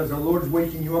off because the Lord's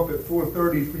waking you up at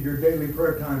 4:30 for your daily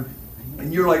prayer time,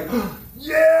 and you're like,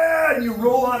 yeah, and you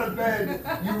roll out of bed,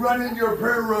 you run into your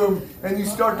prayer room, and you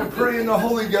start to pray in the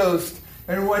Holy Ghost.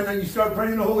 And when you start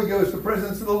praying in the Holy Ghost, the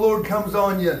presence of the Lord comes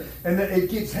on you, and it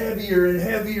gets heavier and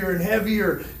heavier and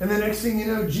heavier. And the next thing you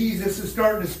know, Jesus is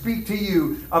starting to speak to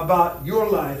you about your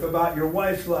life, about your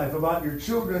wife's life, about your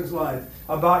children's life,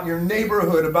 about your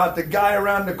neighborhood, about the guy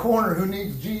around the corner who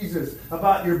needs Jesus,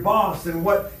 about your boss and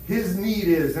what his need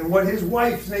is and what his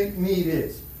wife's need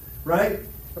is, right?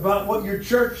 About what your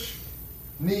church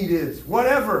need is,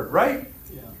 whatever, right?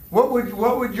 Yeah. What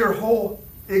would your whole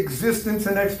existence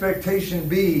and expectation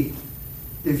be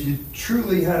if you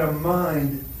truly had a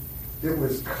mind that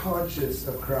was conscious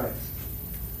of Christ.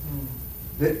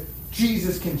 That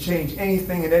Jesus can change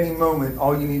anything at any moment.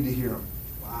 All you need to hear him.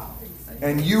 Wow.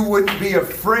 And you wouldn't be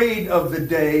afraid of the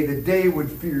day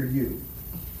would fear you.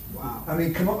 Wow. I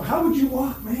mean, come on. How would you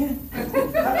walk, man?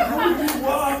 How would you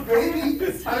walk, baby?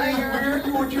 I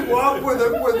mean, would you walk with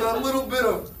a little bit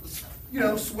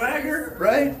of, swagger,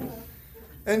 right?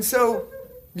 And so,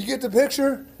 you get the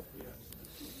picture?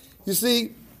 You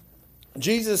see,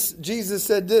 Jesus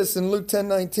said this in Luke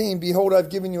 10:19, "Behold, I've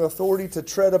given you authority to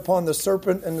tread upon the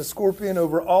serpent and the scorpion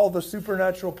over all the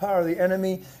supernatural power of the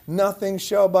enemy. Nothing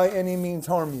shall by any means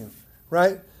harm you."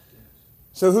 Right?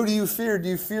 So who do you fear? Do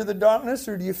you fear the darkness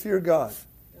or do you fear God?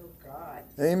 Oh, God.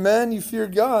 Amen. You fear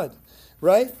God.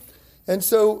 Right? And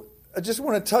so I just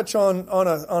want to touch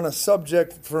on a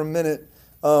subject for a minute.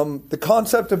 The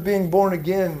concept of being born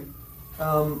again.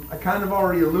 I kind of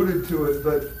already alluded to it,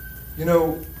 but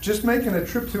just making a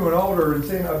trip to an altar and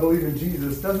saying I believe in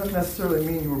Jesus doesn't necessarily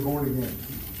mean you were born again.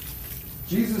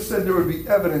 Jesus said there would be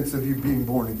evidence of you being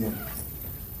born again.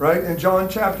 Right? In John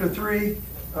chapter 3,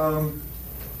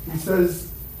 he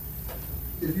says,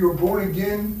 if you are born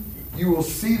again, you will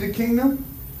see the kingdom.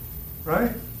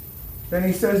 Right? Then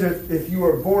he says if you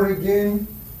are born again,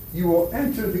 you will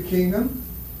enter the kingdom.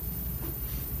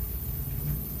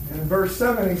 And in verse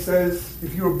 7 he says,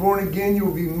 if you are born again, you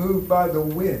will be moved by the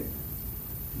wind.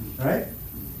 Right?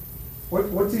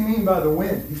 What's he mean by the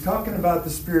wind? He's talking about the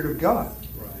Spirit of God.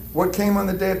 Right. What came on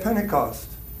the day of Pentecost?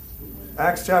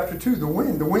 Acts chapter 2, the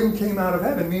wind. The wind came out of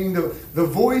heaven, meaning the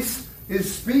voice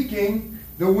is speaking,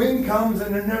 the wind comes,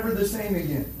 and they're never the same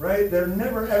again. Right? They're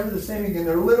never, ever the same again.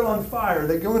 They're lit on fire.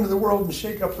 They go into the world and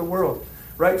shake up the world.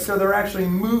 Right? So they're actually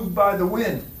moved by the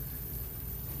wind.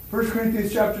 1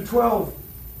 Corinthians chapter 12,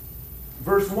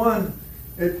 verse 1,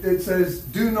 it says,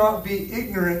 do not be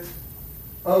ignorant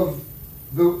of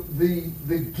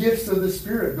the gifts of the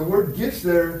Spirit. The word gifts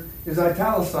there is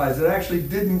italicized. It actually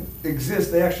didn't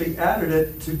exist. They actually added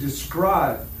it to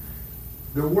describe.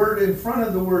 The word in front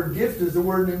of the word gift is the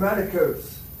word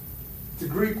pneumatikos. It's a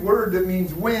Greek word that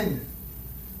means wind.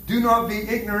 Do not be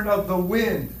ignorant of the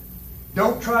wind.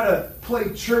 Don't try to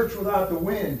play church without the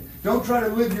wind. Don't try to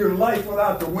live your life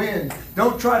without the wind.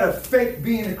 Don't try to fake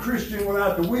being a Christian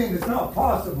without the wind. It's not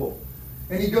possible.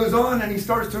 And he goes on and he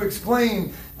starts to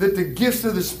explain that the gifts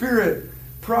of the Spirit,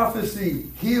 prophecy,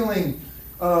 healing,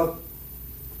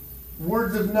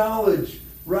 words of knowledge,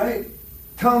 right?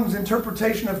 Tongues,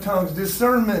 interpretation of tongues,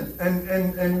 discernment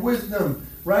and wisdom,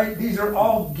 right? These are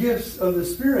all gifts of the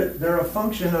Spirit. They're a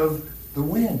function of the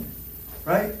wind,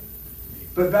 right?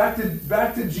 But back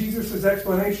to Jesus'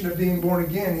 explanation of being born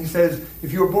again. He says,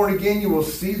 if you are born again, you will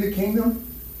see the kingdom.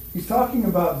 He's talking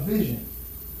about vision.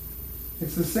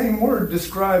 It's the same word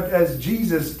described as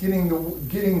Jesus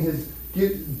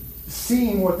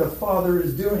seeing what the Father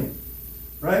is doing.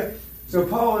 Right? So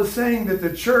Paul is saying that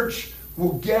the church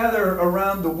will gather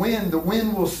around the wind. The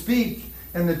wind will speak,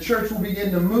 and the church will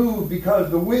begin to move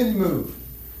because the wind moved.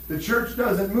 The church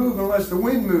doesn't move unless the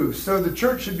wind moves. So the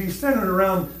church should be centered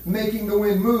around making the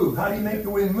wind move. How do you make the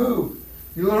wind move?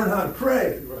 You learn how to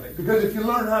pray. Right. Because if you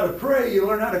learn how to pray, you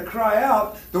learn how to cry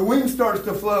out, the wind starts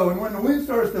to flow. And when the wind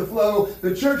starts to flow,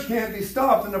 the church can't be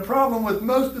stopped. And the problem with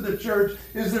most of the church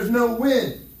is there's no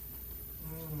wind.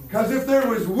 Because if there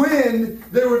was wind,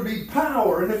 there would be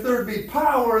power. And if there would be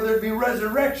power, there'd be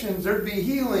resurrections. There'd be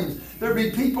healings. There'd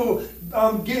be people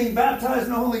getting baptized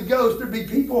in the Holy Ghost. There'd be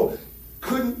people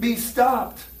couldn't be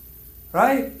stopped.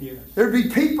 Right? Yes. There'd be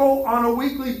people on a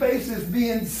weekly basis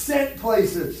being sent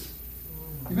places.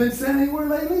 You been sent anywhere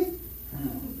lately?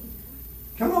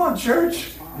 Come on,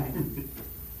 church.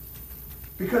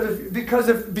 Because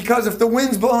if the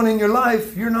wind's blowing in your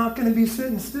life, you're not going to be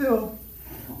sitting still.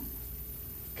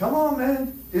 Come on,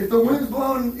 man. If the wind's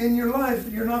blowing in your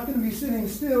life, you're not going to be sitting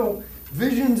still.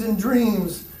 Visions and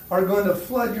dreams are going to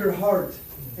flood your heart,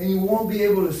 and you won't be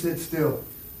able to sit still.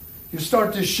 You'll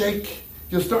start to shake.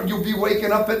 You'll be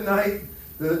waking up at night.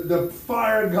 The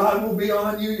fire of God will be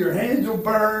on you. Your hands will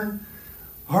burn.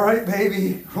 All right,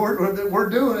 baby, we're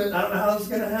doing it. I don't know how it's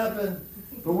going to happen,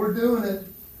 but we're doing it,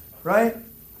 right?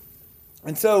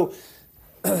 And so,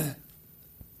 the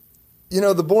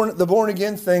born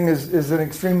again thing is an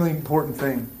extremely important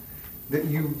thing, that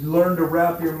you learn to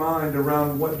wrap your mind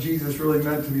around what Jesus really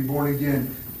meant to be born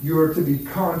again. You are to be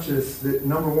conscious that,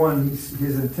 number one,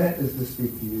 his intent is to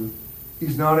speak to you.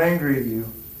 He's not angry at you,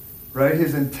 right?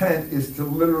 His intent is to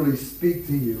literally speak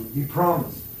to you. He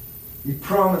promised. He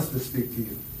promised to speak to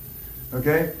you.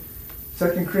 Okay?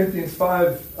 2 Corinthians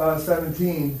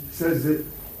 5:17 says that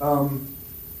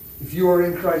if you are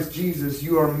in Christ Jesus,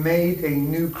 you are made a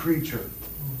new creature.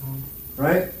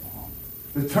 right?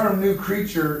 The term new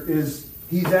creature is,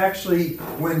 he's actually,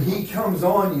 when he comes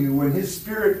on you, when his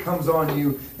spirit comes on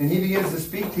you and he begins to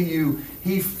speak to you,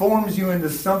 he forms you into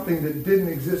something that didn't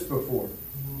exist before.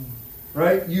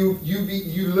 Right? You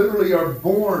literally are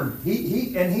born.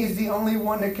 And he's the only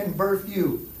one that can birth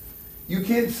you. You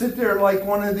can't sit there like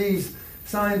one of these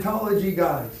Scientology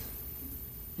guys.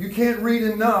 You can't read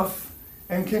enough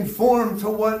and conform to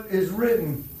what is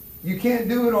written. You can't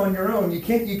do it on your own. You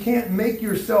can't make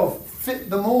yourself fit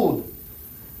the mold.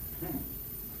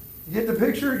 You get the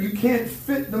picture? You can't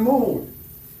fit the mold.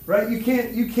 Right? You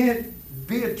can't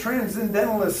be a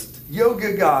transcendentalist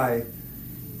yoga guy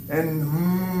and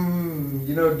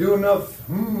do enough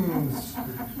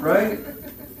right?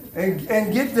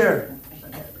 And get there.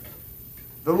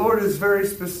 The Lord is very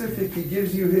specific. He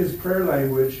gives you his prayer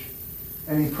language,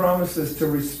 and he promises to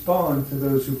respond to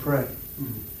those who pray.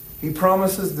 He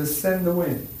promises to send the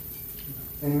wind.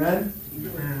 Amen?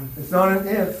 It's not an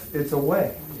if, it's a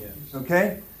way.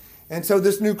 Okay? And so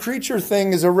this new creature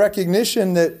thing is a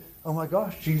recognition that, oh my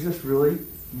gosh, Jesus really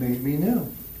made me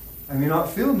new. I may not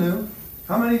feel new.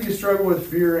 How many of you struggle with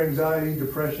fear, anxiety,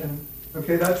 depression?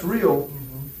 Okay, that's real.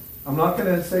 I'm not going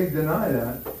to say deny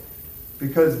that,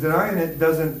 because denying it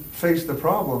doesn't face the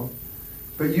problem.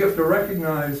 But you have to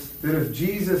recognize that if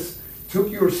Jesus took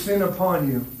your sin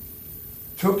upon you,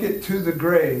 took it to the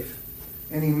grave,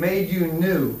 and he made you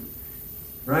new,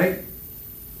 right?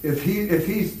 If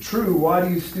he's true, why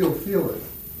do you still feel it?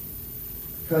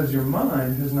 Because your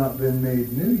mind has not been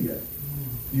made new yet.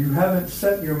 You haven't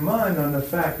set your mind on the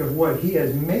fact of what he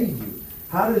has made you.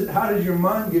 How does your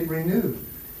mind get renewed?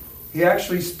 He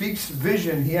actually speaks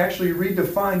vision. He actually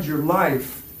redefines your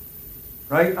life.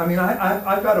 Right? I mean,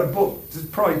 I've got a book. It's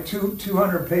probably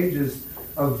 200 pages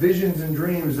of visions and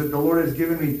dreams that the Lord has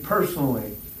given me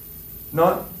personally.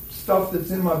 Not stuff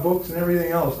that's in my books and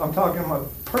everything else. I'm talking about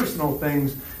personal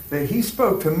things that he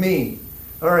spoke to me.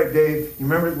 All right, Dave, you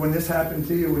remember when this happened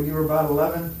to you when you were about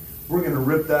 11? We're going to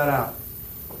rip that out.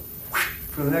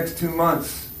 For the next 2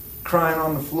 months, crying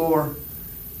on the floor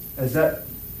as that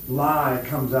lie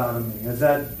comes out of me, as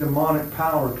that demonic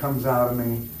power comes out of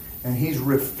me, and he's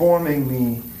reforming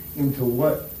me into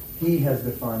what he has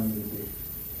defined me to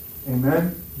be.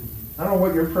 Amen? I don't know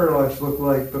what your prayer lives look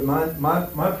like, but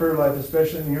my prayer life,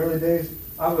 especially in the early days,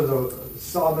 I was a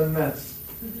sobbing mess.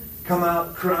 Come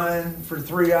out crying for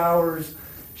 3 hours,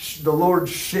 the Lord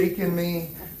shaking me,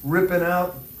 ripping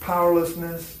out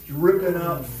powerlessness, ripping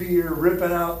out fear,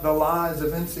 ripping out the lies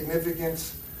of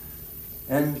insignificance.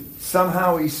 And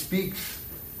somehow he speaks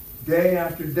day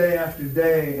after day after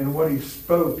day, and what he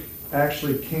spoke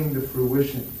actually came to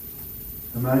fruition.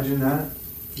 Imagine that.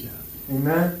 Yeah.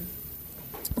 Amen?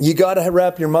 You got to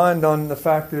wrap your mind on the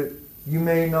fact that you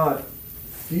may not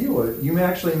feel it. You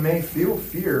may feel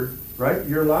fear, right?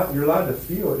 You're allowed to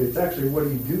feel it. It's actually what do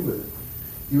you do with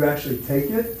it? You actually take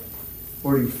it,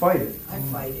 or do you fight it? I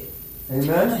fight it.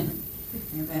 Amen?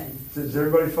 Amen. Does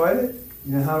everybody fight it?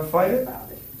 You know how to fight it?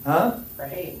 Huh?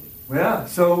 Pray. Yeah.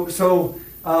 So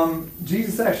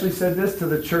Jesus actually said this to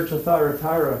the church of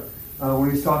Thyatira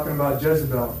when he's talking about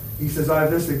Jezebel. He says, I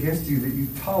have this against you, that you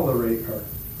tolerate her.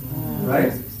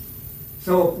 Right?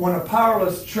 So when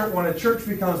a church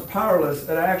becomes powerless,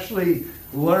 it actually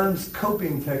learns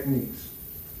coping techniques.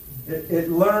 It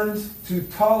learns to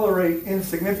tolerate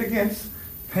insignificance,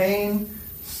 pain,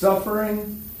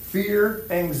 suffering, fear,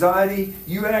 anxiety.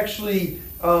 You actually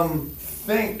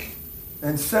think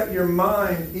and set your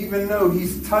mind, even though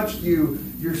he's touched you,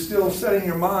 you're still setting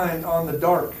your mind on the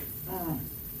dark.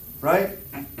 Right?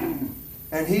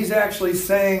 And he's actually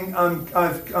saying,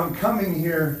 I'm coming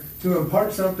here to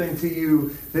impart something to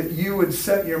you, that you would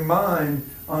set your mind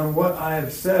on what I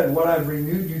have said, what I've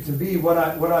renewed you to be, what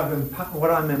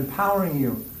I'm empowering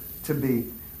you to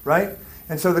be. Right?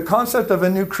 And so the concept of a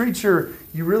new creature,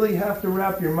 you really have to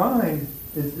wrap your mind.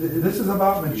 This is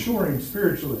about maturing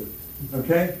spiritually.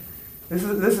 Okay? This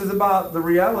is about the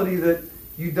reality that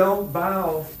you don't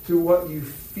bow to what you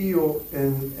feel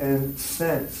and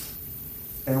sense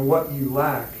and what you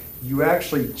lack. You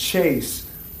actually chase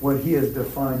what he has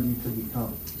defined you to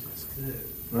become. That's good.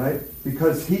 Right?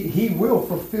 Because he will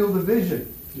fulfill the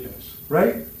vision. Yes.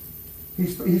 Right?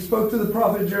 He spoke to the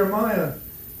prophet Jeremiah.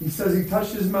 He says he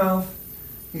touched his mouth.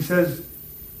 He says,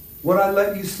 what I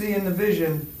let you see in the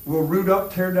vision will root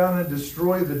up, tear down, and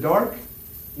destroy the dark,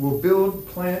 will build,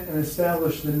 plant, and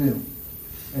establish the new.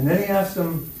 And then he asked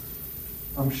him,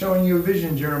 I'm showing you a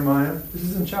vision, Jeremiah. This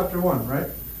is in chapter 1, right?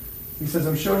 He says,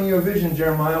 I'm showing you a vision,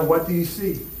 Jeremiah. What do you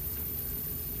see?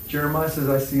 Jeremiah says,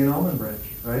 I see an almond branch,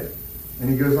 right? And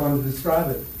he goes on to describe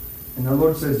it. And the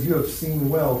Lord says, you have seen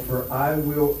well, for I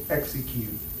will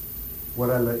execute what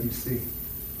I let you see.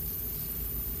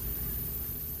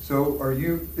 So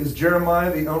is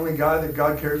Jeremiah the only guy that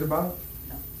God cares about?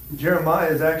 No. Jeremiah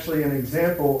is actually an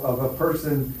example of a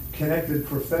person connected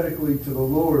prophetically to the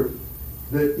Lord,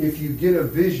 that if you get a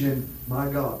vision, my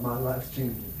God, my life's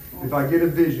changing. If I get a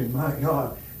vision, my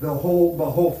God, the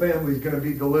whole family is going to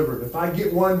be delivered. If I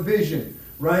get one vision,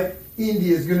 right,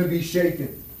 India is going to be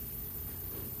shaken.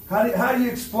 How do you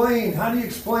explain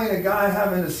a guy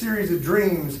having a series of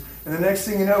dreams, and the next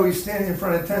thing you know, he's standing in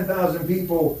front of 10,000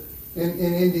 people in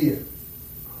India,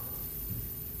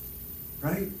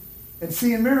 right, and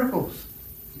seeing miracles?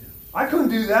 I couldn't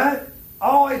do that.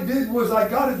 All I did was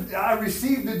I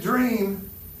received a dream,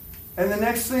 and the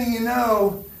next thing you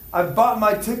know, I bought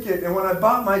my ticket. And when I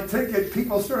bought my ticket,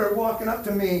 people started walking up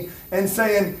to me and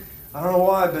saying, I don't know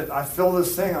why, but I feel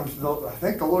this thing. I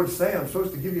think the Lord's saying I'm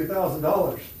supposed to give you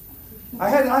 $1,000. I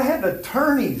had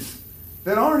attorneys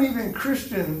that aren't even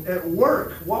Christian at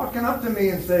work walking up to me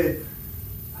and say,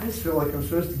 I just feel like I'm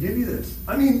supposed to give you this.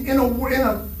 I mean, in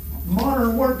a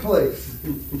modern workplace,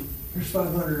 here's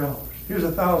 $500. Here's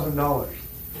 $1,000.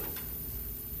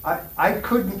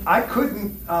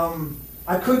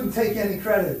 I couldn't take any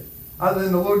credit other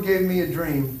than the Lord gave me a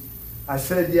dream. I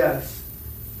said yes,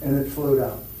 and it flowed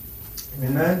out.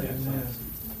 Amen? Yes.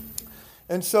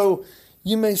 And so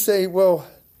you may say, well,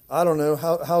 I don't know,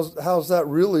 how's that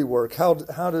really work? How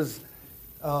does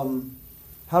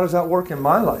that work in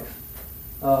my life?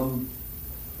 All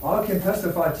I can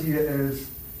testify to you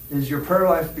is your prayer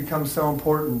life becomes so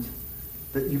important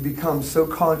that you become so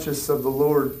conscious of the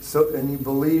Lord, and you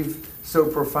believe so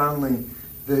profoundly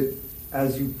that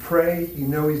as you pray, you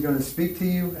know He's going to speak to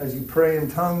you. As you pray in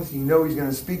tongues, you know He's going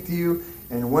to speak to you.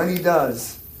 And when He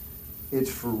does, it's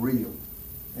for real.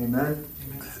 Amen?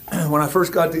 Amen. When I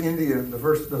first got to India, the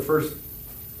first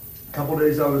couple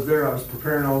days I was there, I was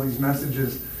preparing all these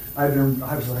messages. I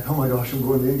was like, oh my gosh, I'm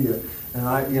going to India. And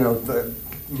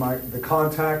the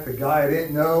contact, the guy I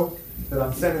didn't know, that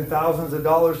I'm sending thousands of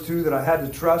dollars to, that I had to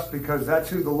trust because that's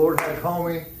who the Lord had called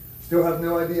me. Still have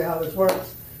no idea how this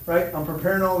works, right? I'm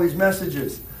preparing all these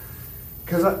messages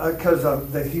because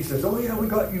he says, oh yeah, we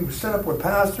got you set up with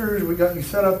pastors, we got you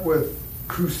set up with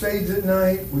crusades at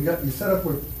night, we got you set up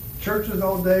with churches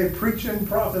all day, preaching,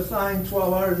 prophesying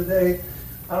 12 hours a day.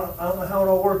 I don't know how it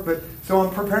all worked, but so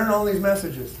I'm preparing all these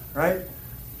messages, right?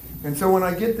 And so when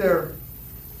I get there,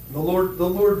 the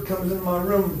Lord comes into my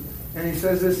room and He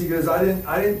says this. He goes, I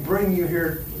didn't bring you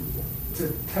here to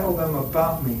tell them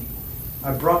about me.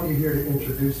 I brought you here to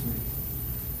introduce me.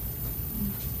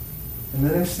 And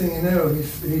the next thing you know,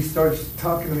 he starts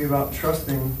talking to me about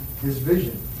trusting His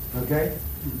vision. Okay?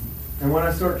 And when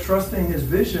I start trusting His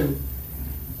vision,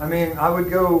 I mean, I would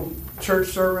go church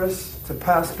service to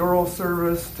pastoral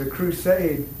service to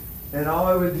crusade, and all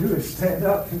I would do is stand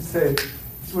up and say,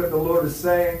 "This is what the Lord is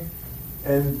saying,"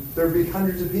 and there'd be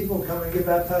hundreds of people come and get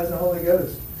baptized in the Holy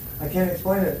Ghost. I can't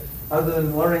explain it other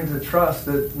than learning to trust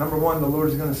that, number one, the Lord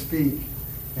is going to speak,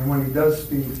 and when He does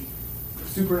speak,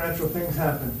 supernatural things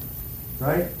happen.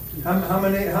 Right? How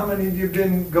many of you have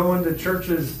been going to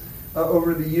churches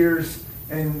over the years,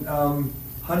 and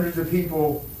hundreds of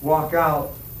people walk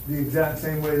out the exact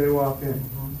same way they walked in?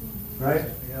 Right?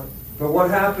 Yep. But what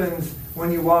happens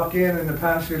when you walk in and the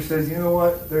pastor says, you know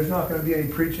what, there's not going to be any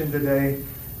preaching today,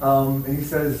 and he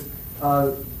says,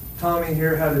 Tommy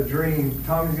here had a dream.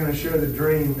 Tommy's going to share the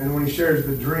dream, and when he shares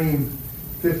the dream,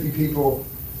 50 people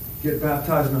get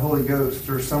baptized in the Holy Ghost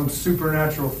or some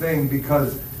supernatural thing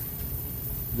because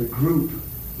the group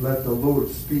let the Lord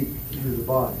speak through the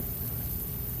body.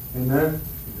 Amen?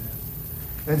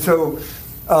 And so,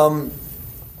 I'll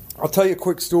tell you a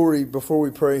quick story before we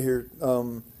pray here,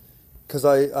 because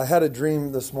I had a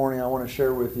dream this morning I want to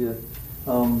share with you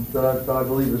that I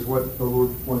believe is what the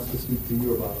Lord wants to speak to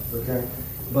you about. Okay?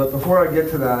 But before I get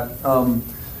to that,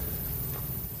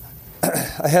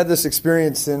 I had this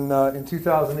experience in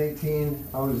 2018.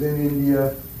 I was in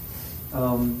India.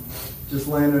 Just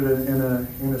landed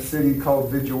in a city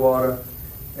called Vijayawada,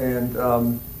 and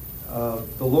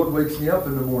the Lord wakes me up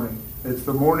in the morning. It's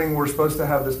the morning we're supposed to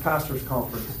have this pastors'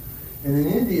 conference. And in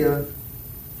India,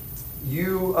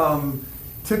 you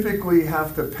typically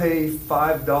have to pay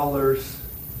 $5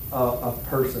 a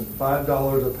person,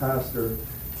 $5 a pastor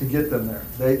to get them there.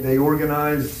 They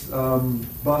organize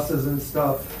buses and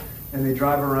stuff, and they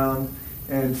drive around.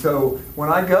 And so when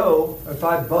I go, if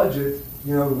I budget,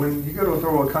 you know, when you go to a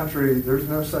third world country, there's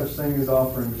no such thing as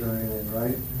offerings or anything,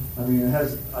 right? I mean,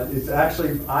 it's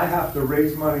actually, I have to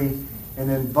raise money and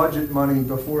then budget money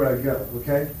before I go,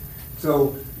 okay?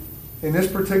 So in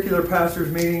this particular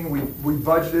pastor's meeting, we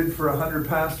budgeted for 100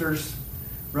 pastors,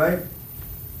 right?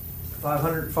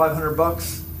 500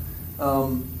 bucks.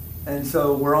 And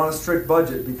so we're on a strict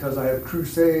budget because I have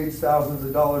crusades, thousands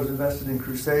of dollars invested in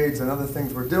crusades and other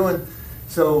things we're doing.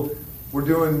 So we're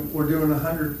doing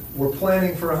 100. We're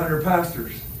planning for 100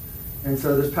 pastors. And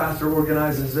so this pastor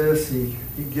organizes this. He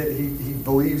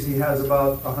believes he has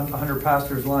about 100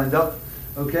 pastors lined up.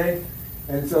 Okay,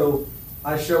 and so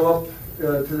I show up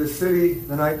to the city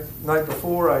the night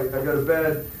before. I go to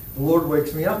bed. The Lord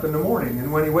wakes me up in the morning,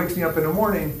 and when He wakes me up in the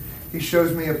morning, He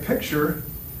shows me a picture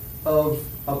of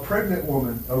a pregnant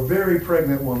woman, a very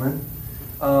pregnant woman,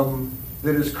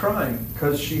 that is crying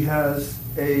because she has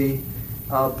a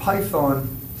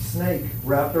python snake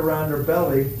wrapped around her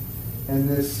belly, and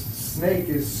this snake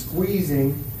is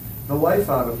squeezing the life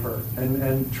out of her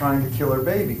and trying to kill her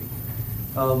baby.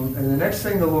 And the next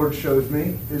thing the Lord shows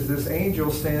me is this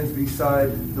angel stands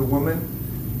beside the woman,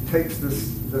 takes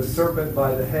the serpent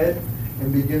by the head,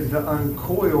 and begins to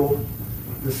uncoil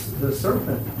the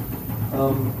serpent.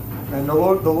 And the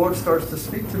Lord starts to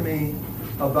speak to me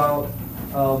about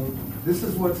this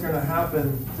is what's going to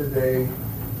happen today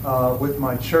with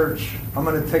my church. I'm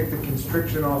going to take the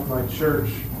constriction off my church,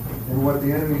 and what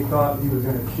the enemy thought he was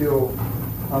going to kill,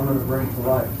 I'm going to bring to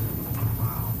life.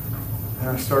 And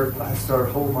I start,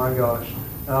 oh my gosh.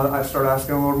 I start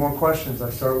asking the Lord more questions. All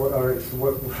right, so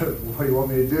what do you want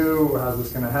me to do? How's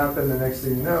this going to happen? The next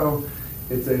thing you know,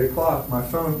 it's 8 o'clock. My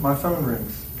phone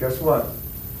rings. Guess what?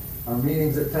 Our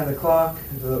meeting's at 10 o'clock.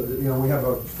 We have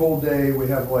a full day. We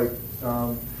have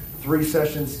 3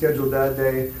 sessions scheduled that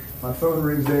day. My phone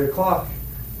rings 8 o'clock,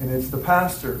 and it's the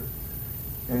pastor.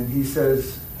 And he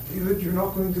says, David, you're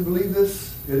not going to believe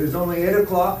this. It is only 8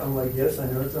 o'clock. I'm like, yes, I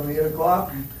know it's only 8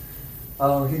 o'clock.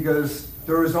 He goes,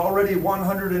 there is already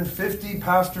 150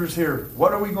 pastors here.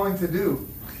 What are we going to do?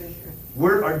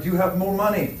 Do you have more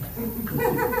money?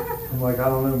 I'm like, I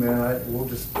don't know, man.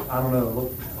 I don't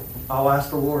know. I'll ask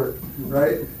the Lord,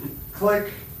 right?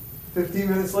 Click. 15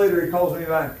 minutes later, he calls me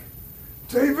back.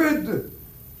 David,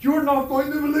 you're not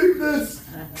going to believe this.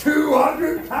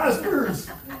 200 pastors.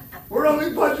 We're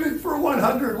only budgeted for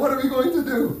 100. What are we going to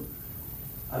do?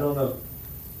 I don't know.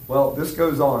 Well, this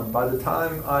goes on. By the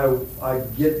time I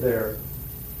get there,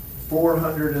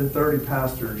 430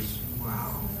 pastors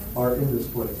are in this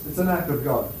place. It's an act of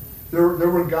God. There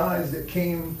were guys that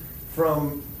came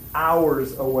from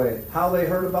hours away. How they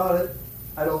heard about it,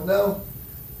 I don't know.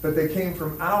 But they came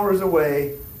from hours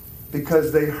away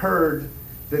because they heard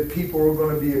that people were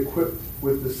going to be equipped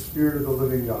with the Spirit of the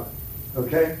living God.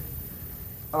 Okay?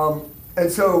 And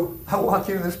so I walk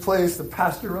into this place, the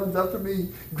pastor runs up to me,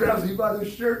 grabs me by the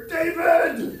shirt,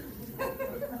 David!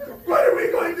 What are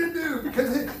we going to do?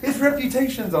 Because his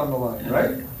reputation's on the line,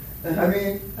 right? I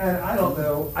mean, and I don't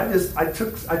know. I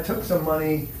took some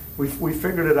money. We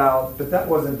figured it out, but that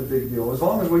wasn't the big deal. As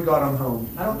long as we got him home.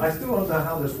 I still don't know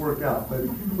how this worked out, but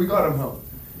we got him home.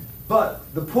 But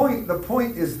the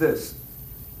point is this.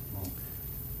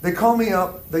 They call me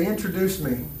up, they introduce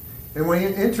me, and when you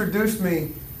introduce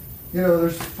me,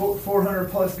 there's 400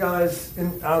 plus guys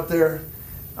out there,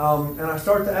 and I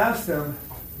start to ask them,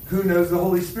 who knows the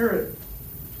Holy Spirit?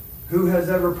 Who has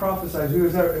ever prophesied? Who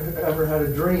has ever had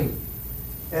a dream?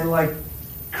 And like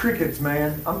crickets,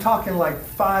 man. I'm talking like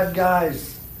 5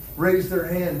 guys raised their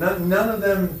hand. None of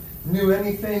them knew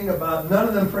anything about, none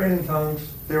of them prayed in tongues.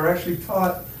 They were actually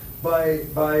taught by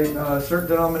certain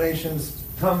denominations,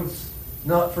 tongues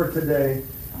not for today.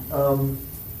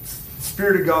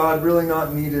 Spirit of God, really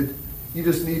not needed. You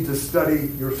just need to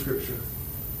study your scripture.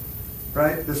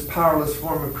 Right? This powerless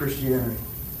form of Christianity.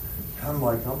 I'm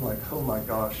like, oh my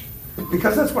gosh.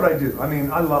 Because that's what I do. I mean,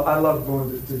 I love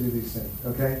going to do these things,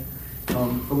 okay?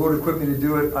 The Lord equipped me to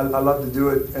do it. I love to do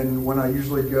it. And when I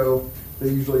usually go,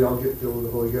 I'll get filled with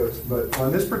the Holy Ghost. But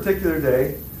on this particular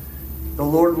day, the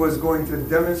Lord was going to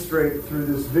demonstrate through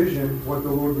this vision what the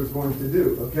Lord was going to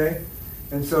do, okay?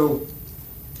 And so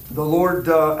the Lord,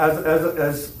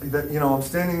 I'm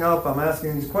standing up, I'm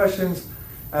asking these questions.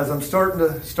 As I'm starting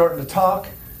to talk,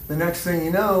 the next thing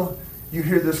you know, you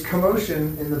hear this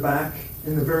commotion in the back,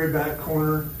 in the very back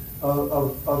corner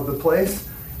of the place,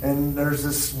 and there's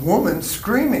this woman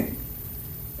screaming.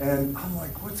 And I'm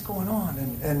like, what's going on?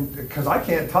 And because I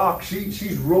can't talk,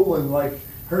 she's rolling like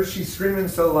her, she's screaming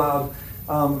so loud.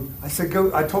 I said,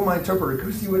 I told my interpreter,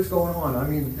 go see what's going on. I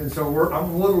mean, and so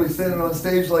I'm literally standing on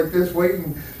stage like this,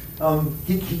 waiting.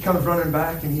 He comes running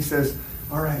back and he says,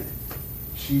 all right,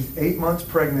 she's 8 months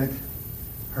pregnant.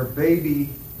 Her baby's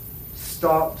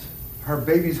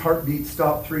heartbeat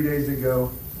stopped 3 days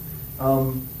ago.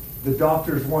 The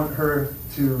doctors want her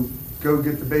to go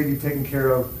get the baby taken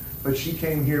care of, but she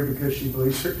came here because she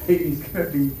believes her baby's going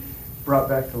to be brought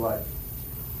back to life.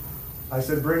 I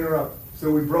said, bring her up.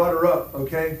 So we brought her up,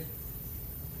 okay?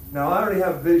 Now, I already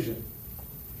have vision.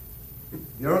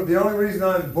 You know, the only reason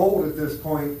I'm bold at this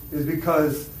point is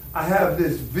because I have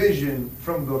this vision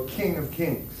from the King of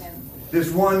Kings.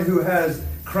 This one who has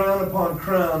crown upon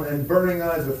crown and burning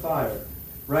eyes of fire.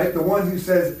 Right? The one who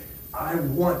says, I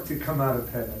want to come out of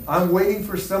heaven. I'm waiting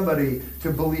for somebody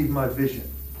to believe my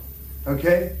vision.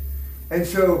 Okay? And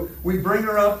so we bring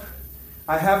her up.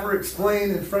 I have her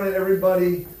explain in front of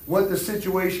everybody what the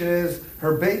situation is.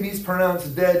 Her baby's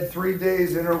pronounced dead 3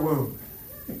 days in her womb.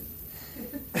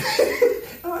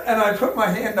 And I put my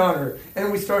hand on her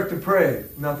and we start to pray.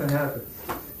 Nothing happens.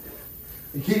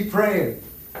 We keep praying.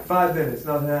 5 minutes,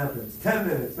 nothing happens. 10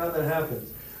 minutes, nothing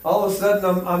happens. All of a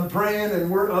sudden I'm praying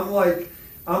and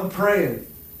I'm praying.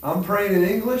 I'm praying in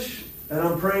English and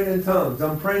I'm praying in tongues.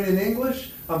 I'm praying in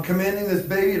English. I'm commanding this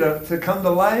baby to come to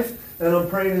life and I'm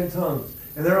praying in tongues.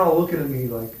 And they're all looking at me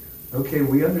like, okay,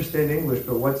 we understand English,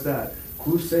 but what's that? I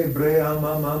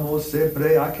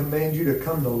command you to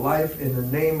come to life in the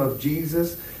name of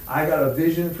Jesus. I got a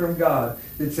vision from God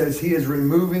that says He is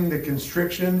removing the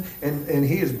constriction and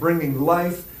He is bringing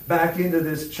life back into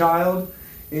this child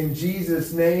in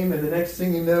Jesus' name. And the next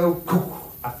thing you know,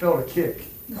 I felt a kick.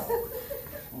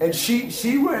 And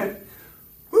she went,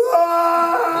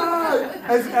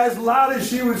 as loud as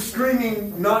she was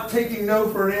screaming, not taking no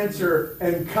for an answer,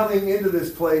 and coming into this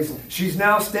place. She's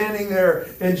now standing there,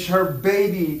 and her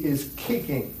baby is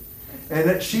kicking. And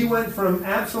that she went from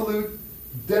absolute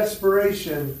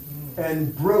desperation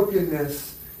and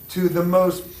brokenness to the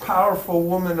most powerful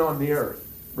woman on the earth.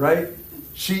 Right?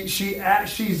 She's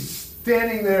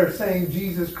standing there saying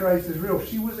Jesus Christ is real.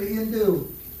 She was a Hindu.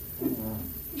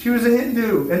 She was a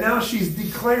Hindu, and now she's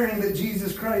declaring that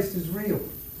Jesus Christ is real.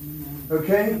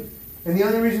 Okay? And the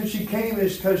only reason she came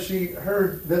is because she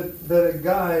heard that a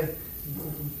guy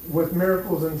with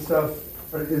miracles and stuff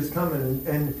is coming.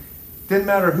 And didn't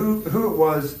matter who it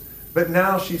was, but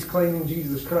now she's claiming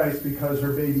Jesus Christ because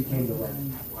her baby came to life.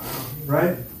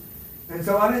 Right? And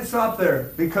so I didn't stop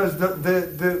there, because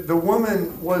the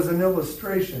woman was an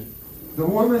illustration. The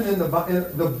woman in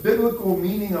the biblical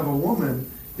meaning of a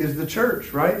woman is the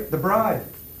church, right? The bride.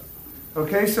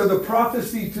 Okay, so the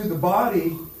prophecy to the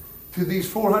body, to these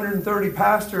 430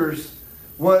 pastors,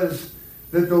 was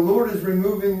that the Lord is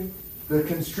removing the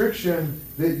constriction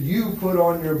that you put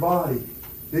on your body,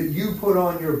 that you put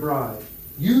on your bride.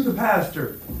 You, the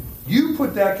pastor, you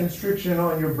put that constriction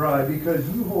on your bride because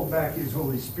you hold back His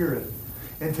Holy Spirit.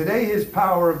 And today His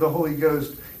power of the Holy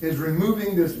Ghost is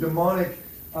removing this demonic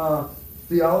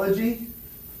theology.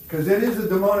 Because it is a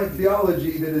demonic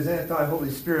theology that is anti-Holy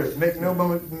Spirit. Make no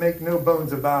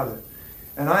bones about it.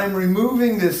 And I am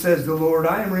removing this, says the Lord.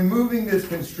 I am removing this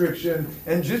constriction.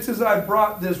 And just as I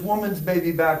brought this woman's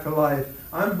baby back to life,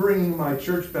 I'm bringing my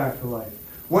church back to life.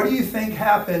 What do you think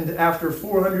happened after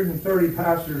 430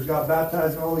 pastors got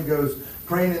baptized in the Holy Ghost,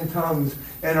 praying in tongues,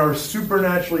 and are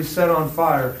supernaturally set on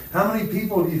fire? How many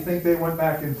people do you think they went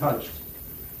back and touched?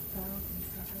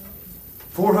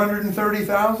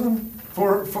 430,000?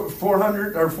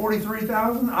 400 or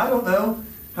 43,000? I don't know.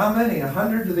 How many?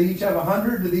 100? Do they each have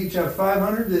 100? Do they each have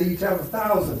 500? Do they each have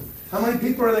 1,000? How many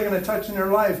people are they going to touch in their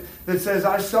life that says,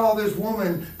 I saw this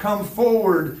woman come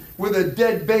forward with a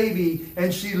dead baby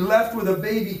and she left with a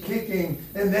baby kicking,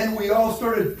 and then we all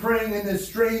started praying in this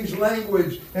strange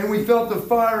language and we felt the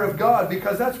fire of God,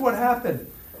 because that's what happened.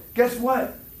 Guess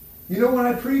what? You know when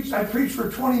I preached? I preached for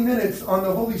 20 minutes on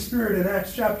the Holy Spirit in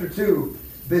Acts chapter 2.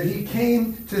 That He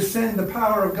came to send the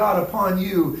power of God upon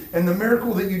you, and the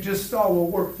miracle that you just saw will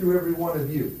work through every one of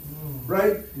you.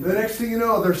 Right? The next thing you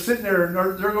know, they're sitting there and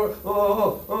they're going,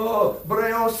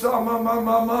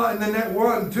 and then that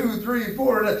 1, 2, 3,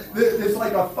 4, and it's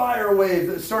like a fire wave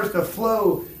that starts to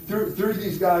flow through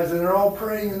these guys, and they're all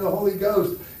praying in the Holy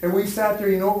Ghost. And we sat there,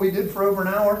 you know what we did for over an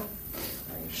hour?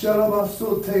 15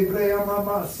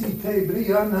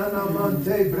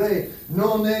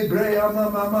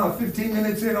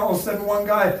 minutes in, all of a sudden one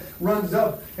guy runs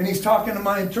up and he's talking to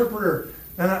my interpreter.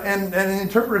 And an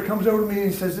interpreter comes over to me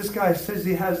and he says, this guy says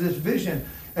he has this vision.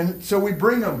 And so we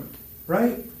bring him,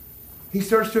 right? He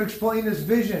starts to explain this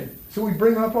vision. So we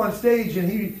bring him up on stage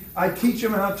and I teach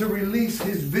him how to release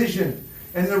his vision.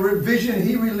 And the vision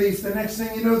he released, the next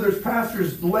thing you know, there's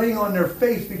pastors laying on their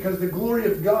face because the glory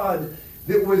of God,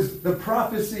 that was the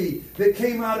prophecy that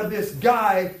came out of this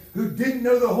guy who didn't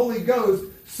know the Holy Ghost,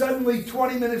 suddenly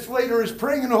 20 minutes later is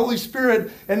praying in the Holy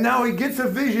Spirit, and now he gets a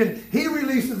vision. He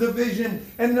releases a vision,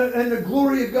 and the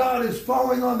glory of God is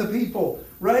falling on the people,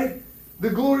 right?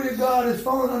 The glory of God is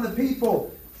falling on the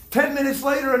people. 10 minutes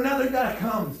later, another guy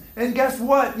comes. And guess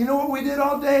what? You know what we did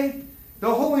all day?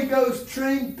 The Holy Ghost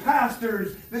trained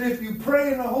pastors that if you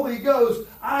pray in the Holy Ghost,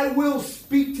 I will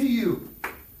speak to you.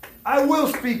 I will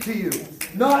speak to you.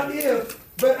 Not if,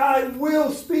 but I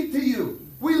will speak to you.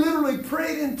 We literally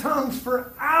prayed in tongues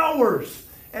for hours.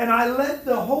 And I let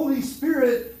the Holy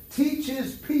Spirit teach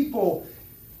His people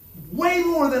way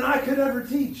more than I could ever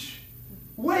teach.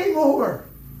 Way more.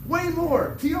 Way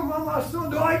more. Tio Mama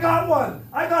Sundo, I got one.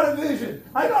 I got a vision.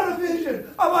 I got a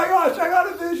vision. Oh my gosh, I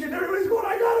got a vision. Everybody's going,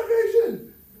 I got a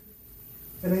vision.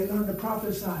 And they learned to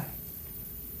prophesy.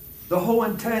 The whole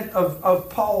intent of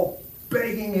Paul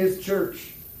begging his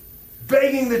church,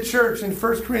 begging the church in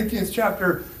 1 Corinthians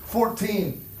chapter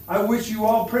 14, I wish you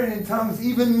all prayed in tongues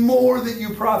even more that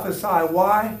you prophesy.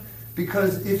 Why?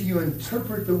 Because if you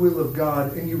interpret the will of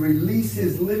God and you release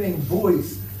His living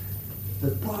voice,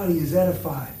 the body is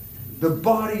edified. The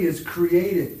body is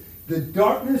created. The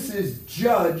darkness is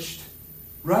judged,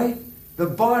 right? The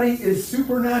body is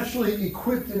supernaturally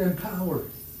equipped and empowered.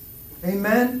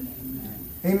 Amen?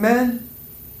 Amen?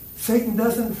 Satan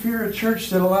doesn't fear a church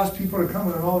that allows people to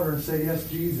come to an altar and say, yes,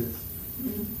 Jesus.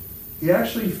 He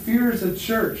actually fears a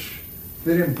church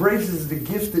that embraces the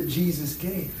gift that Jesus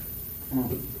gave.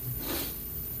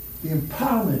 The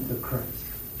empowerment of Christ.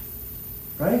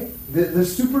 Right? The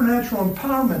supernatural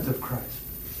empowerment of Christ.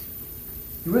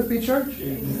 You with me, church?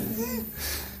 Amen.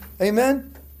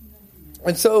 Amen?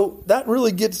 And so that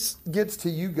really gets to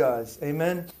you guys.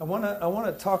 Amen? I want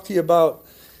to talk to you about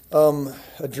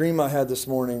a dream I had this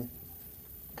morning.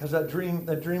 Because that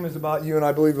dream is about you, and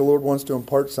I believe the Lord wants to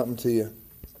impart something to you.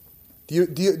 Do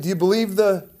you believe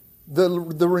the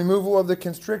removal of the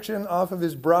constriction off of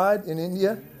His bride in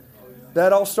India?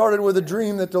 That all started with a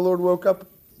dream that the Lord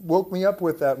woke me up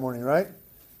with that morning, right?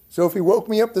 So if He woke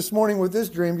me up this morning with this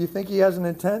dream, do you think He has an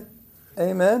intent?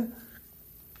 Amen?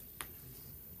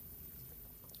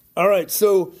 All right,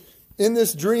 so in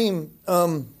this dream,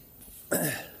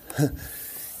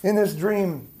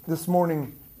 this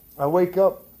morning, I wake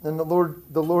up and the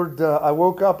Lord, I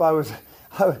woke up,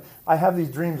 I have these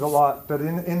dreams a lot, but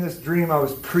in this dream I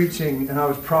was preaching and I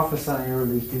was prophesying over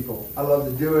these people. I love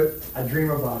to do it. I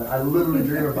dream about it. I literally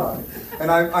dream about it. And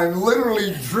I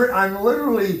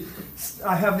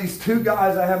have these two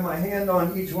guys, I have my hand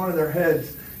on each one of their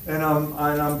heads, and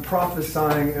I'm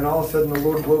prophesying, and all of a sudden the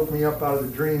Lord woke me up out of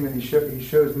the dream and He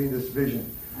shows me this vision.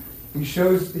 He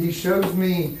shows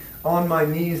me on my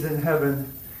knees in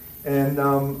heaven, and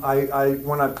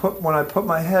when I put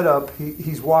my head up,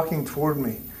 He's walking toward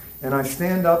me. And I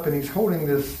stand up and He's holding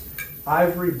this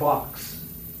ivory box.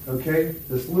 Okay?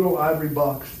 This little ivory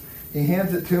box. He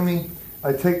hands it to me.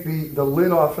 I take the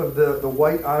lid off of the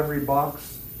white ivory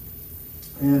box.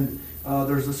 And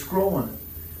there's a scroll in it.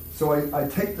 So I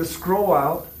take the scroll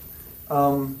out.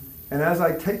 And as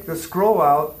I take the scroll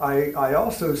out, I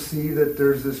also see that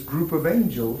there's this group of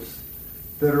angels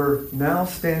that are now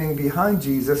standing behind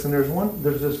Jesus. And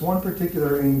there's this one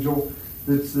particular angel.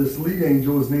 That's this lead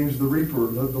angel. His name's the Reaper.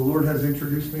 The Lord has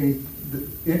introduced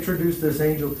this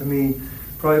angel to me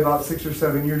probably about 6 or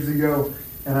 7 years ago,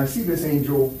 and I see this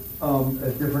angel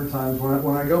at different times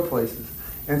when I go places.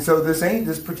 And so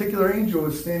this particular angel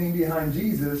is standing behind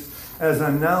Jesus as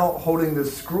I'm now holding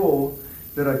this scroll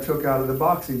that I took out of the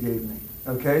box He gave me.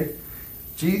 Okay,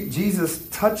 Jesus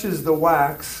touches the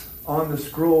wax on the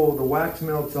scroll. The wax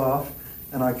melts off,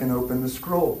 and I can open the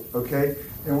scroll. Okay,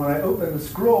 and when I open the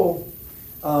scroll,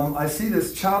 I see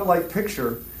this childlike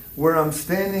picture where I'm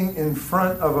standing in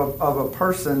front of a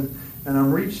person, and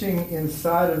I'm reaching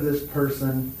inside of this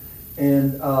person,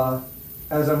 and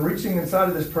as I'm reaching inside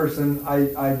of this person,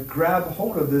 I grab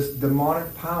hold of this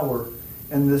demonic power,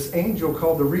 and this angel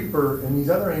called the Reaper and these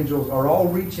other angels are all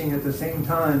reaching at the same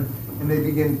time, and they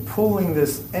begin pulling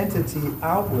this entity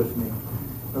out with me.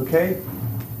 Okay?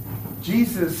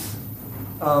 Jesus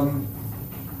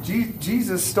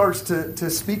starts to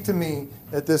speak to me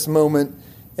at this moment,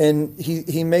 and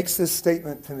he makes this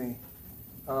statement to me.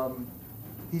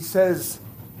 He says,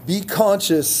 be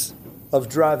conscious of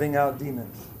driving out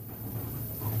demons.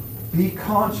 Be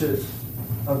conscious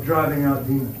of driving out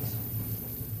demons.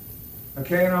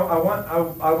 Okay, and I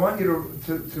want you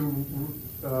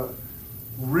to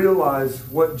realize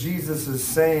what Jesus is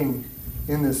saying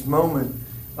in this moment.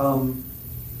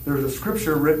 There's a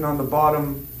scripture written on the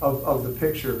bottom of the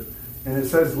picture, and it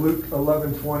says Luke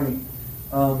 11:20.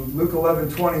 Luke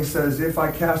 11:20 says, if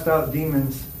I cast out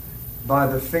demons by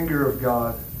the finger of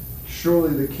God,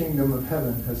 surely the kingdom of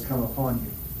heaven has come upon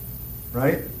you.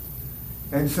 Right?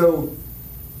 And so,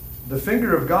 the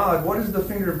finger of God, what is the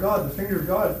finger of God? The finger of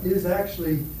God is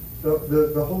actually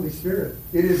the Holy Spirit.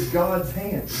 It is God's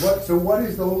hand. So what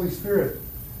is the Holy Spirit?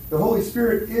 The Holy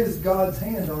Spirit is God's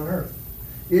hand on earth.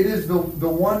 It is the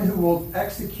one who will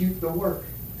execute the work,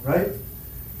 right?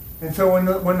 And so when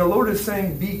the Lord is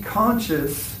saying, be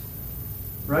conscious,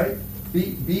 right?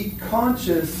 Be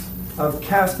conscious of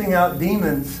casting out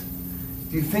demons.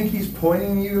 Do you think he's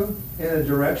pointing you in a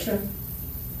direction?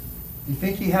 Do you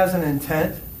think he has an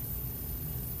intent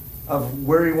of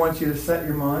where he wants you to set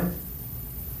your mind?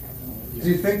 Do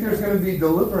you think there's going to be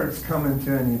deliverance coming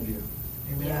to any of you?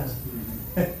 Yes.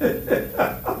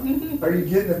 Are you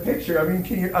getting the picture? I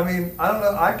mean, I don't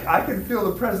know. I can feel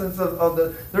the presence of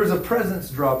the. There's a presence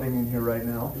dropping in here right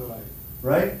now,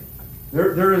 right?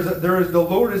 There is the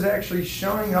Lord is actually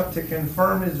showing up to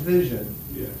confirm His vision,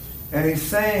 Yes. and He's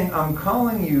saying, "I'm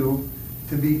calling you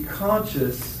to be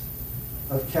conscious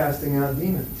of casting out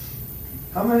demons."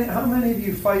 How many of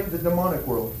you fight the demonic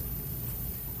world?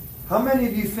 How many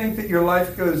of you think that your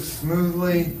life goes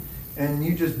smoothly and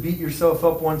you just beat yourself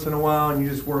up once in a while and you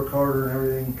just work harder and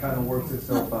everything kind of works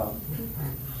itself out?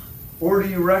 Or do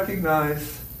you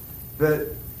recognize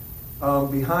that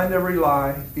behind every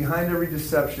lie, behind every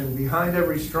deception, behind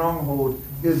every stronghold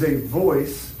is a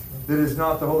voice that is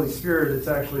not the Holy Spirit, it's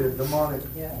actually a demonic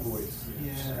voice?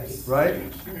 Yes. Right?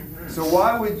 So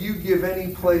why would you give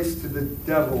any place to the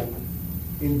devil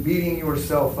in beating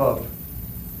yourself up,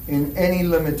 in any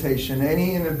limitation,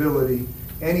 any inability,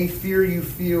 any fear you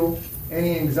feel,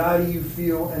 any anxiety you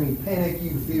feel, any panic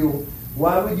you feel?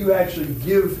 Why would you actually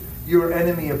give your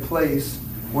enemy a place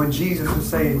when Jesus is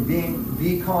saying,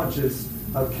 be conscious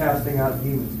of casting out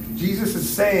demons? Jesus is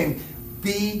saying,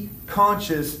 be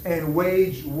conscious and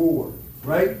wage war,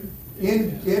 right?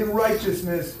 In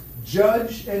righteousness,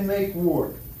 judge and make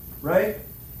war, right?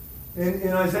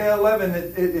 In Isaiah 11,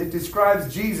 it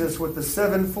describes Jesus with the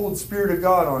sevenfold Spirit of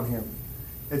God on him.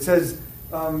 It says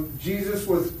Jesus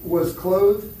was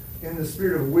clothed in the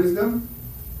spirit of wisdom,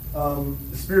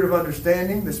 the spirit of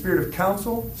understanding, the spirit of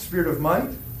counsel, the spirit of might,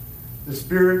 the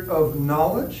spirit of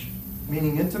knowledge,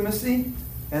 meaning intimacy,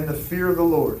 and the fear of the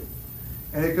Lord.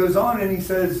 And it goes on and he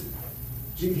says,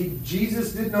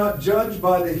 Jesus did not judge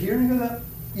by the hearing of the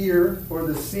ear or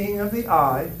the seeing of the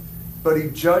eye, but he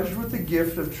judged with the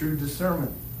gift of true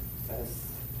discernment.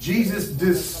 Jesus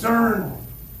discerned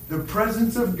the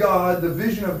presence of God, the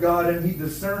vision of God, and he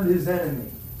discerned his enemy.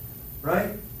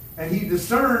 Right? And he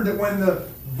discerned that when the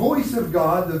voice of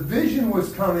God, the vision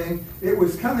was coming, it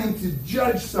was coming to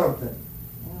judge something.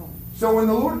 So when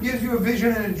the Lord gives you a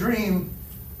vision and a dream,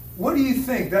 what do you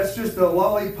think? That's just a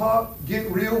lollipop? Get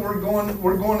real, we're going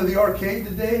to the arcade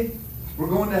today? We're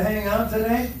going to hang out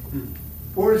today?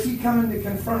 Or is he coming to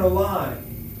confront a lie?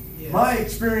 Yes. My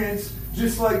experience,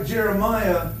 just like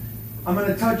Jeremiah, I'm going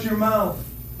to touch your mouth.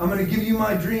 I'm going to give you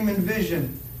my dream and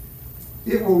vision.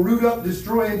 It will root up,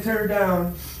 destroy, and tear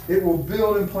down. It will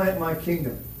build and plant my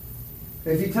kingdom.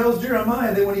 If he tells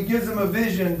Jeremiah that when he gives him a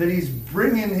vision, that he's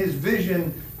bringing his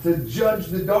vision to judge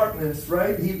the darkness,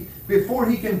 right? Before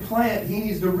he can plant, he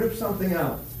needs to rip something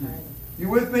out. Right. You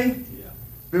with me? Yeah.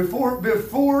 Before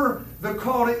the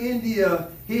call to India,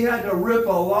 he had to rip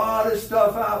a lot of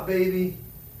stuff out, baby.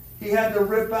 He had to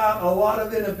rip out a lot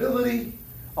of inability,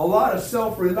 a lot of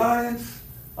self-reliance,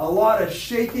 a lot of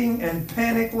shaking and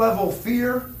panic level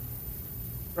fear.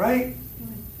 Right?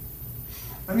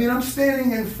 I mean, I'm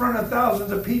standing in front of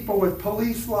thousands of people with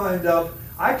police lined up.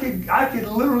 I could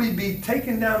literally be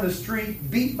taken down the street,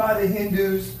 beat by the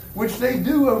Hindus, which they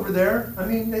do over there. I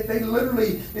mean, they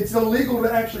literally, it's illegal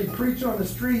to actually preach on the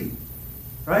street.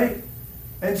 Right?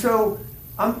 And so,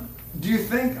 do you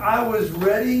think I was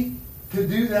ready to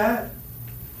do that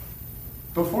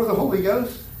before the Holy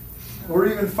Ghost? Or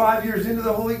even 5 years into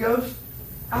the Holy Ghost?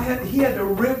 He had to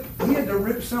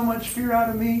rip so much fear out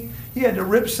of me. He had to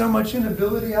rip so much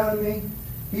inability out of me.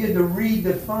 He had to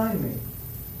redefine me.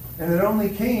 And it only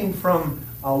came from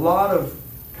a lot of,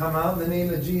 come out in the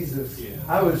name of Jesus. Yeah.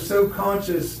 I was so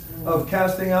conscious of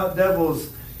casting out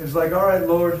devils. It's like, all right,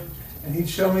 Lord. And he'd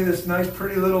show me this nice,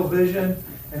 pretty little vision.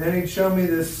 And then he'd show me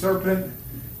this serpent,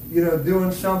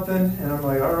 doing something. And I'm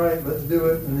like, all right, let's do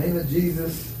it. In the name of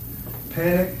Jesus.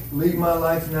 Panic, leave my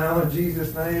life now in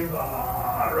Jesus' name.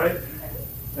 Right?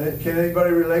 Can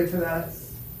anybody relate to that?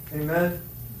 Amen?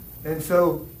 And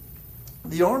so,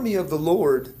 the army of the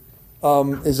Lord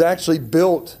is actually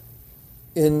built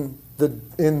in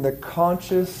the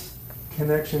conscious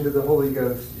connection to the Holy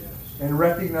Ghost. And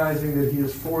recognizing that he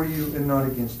is for you and not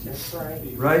against you. That's right.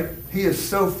 Right? He is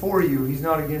so for you, he's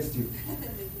not against you.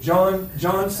 John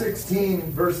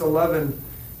 16, verse 11,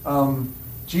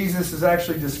 Jesus is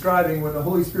actually describing when the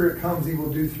Holy Spirit comes, he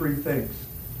will do three things.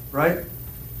 Right?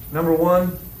 Number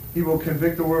one, he will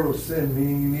convict the world of sin,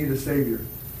 meaning you need a Savior.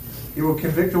 He will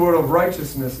convict the world of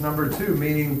righteousness. Number 2,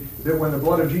 meaning that when the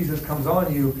blood of Jesus comes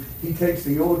on you, he takes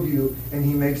the old you and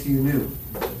he makes you new.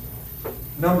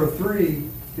 Number 3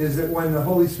 is that when the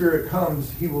Holy Spirit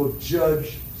comes, he will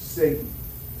judge Satan.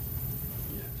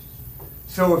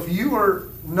 So if you are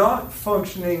not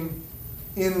functioning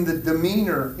in the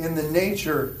demeanor, in the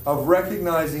nature of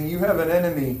recognizing you have an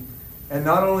enemy, and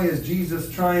not only is Jesus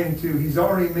he's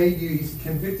already made you, he's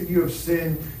convicted you of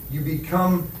sin, you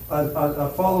become a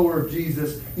follower of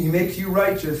Jesus, he makes you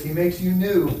righteous, he makes you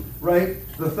new, right?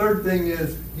 The third thing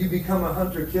is you become a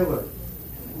hunter-killer.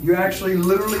 You actually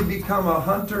literally become a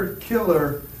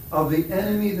hunter-killer of the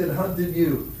enemy that hunted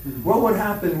you. What would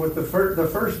happen with the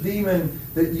first demon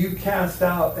that you cast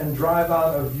out and drive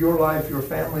out of your life, your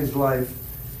family's life?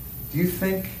 Do you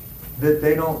think that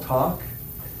they don't talk?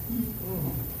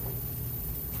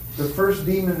 The first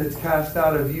demon that's cast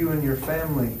out of you and your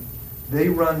family, they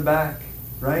run back,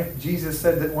 right? Jesus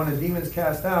said that when a demon's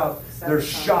cast out, they're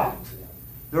shocked.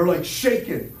 They're like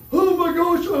shaken. Oh my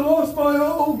gosh, I lost my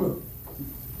home.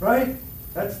 Right?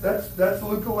 That's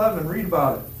Luke 11. Read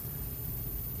about it.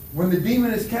 When the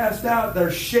demon is cast out,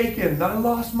 they're shaken. I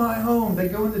lost my home. They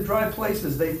go into dry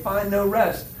places. They find no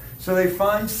rest. So they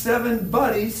find 7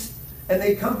 buddies, and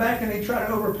they come back and they try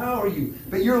to overpower you.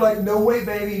 But you're like, no way,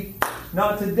 baby.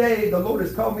 Not today. The Lord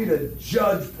has called me to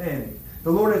judge panic.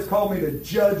 The Lord has called me to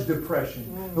judge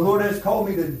depression. The Lord has called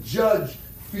me to judge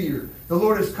fear. The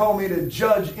Lord has called me to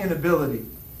judge inability.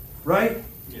 Right?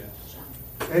 Yes.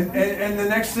 And the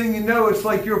next thing you know, it's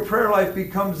like your prayer life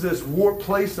becomes this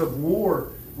place of war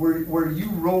where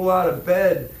you roll out of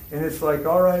bed and it's like,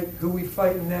 all right, who we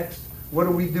fighting next? What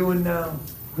are we doing now?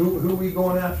 Who we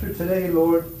going after today,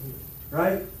 Lord?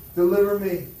 Right? Deliver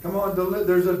me. Come on,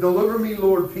 there's a deliver me,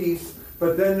 Lord, peace.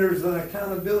 But then there's an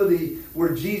accountability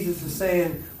where Jesus is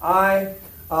saying, I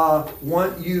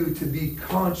want you to be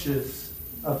conscious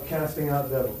of casting out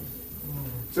devils.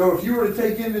 So if you were to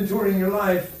take inventory in your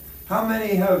life, how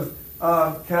many have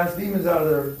cast demons out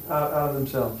of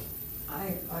themselves?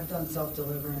 I've done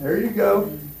self-deliverance. There you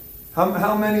go.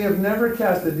 How many have never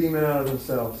cast a demon out of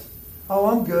themselves? Oh,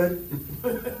 I'm good.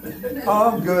 Oh,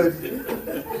 I'm good.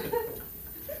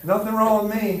 Nothing wrong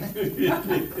with me.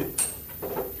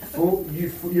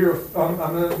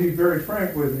 I'm going to be very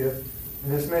frank with you,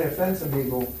 and this may offend some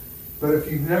people, but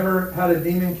if you've never had a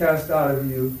demon cast out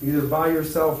of you, either by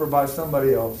yourself or by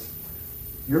somebody else,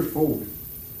 you're fooled.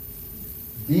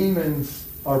 Demons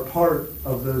are part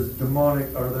of those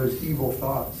demonic or those evil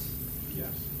thoughts. Yes.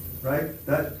 Right?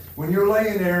 That when you're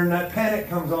laying there and that panic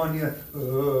comes on you,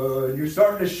 you're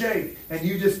starting to shake, and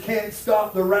you just can't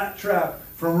stop the rat trap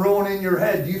from rolling in your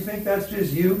head. Do you think that's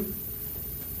just you?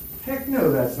 Heck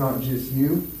no, that's not just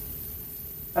you.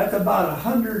 That's about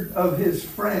 100 of his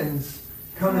friends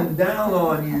coming down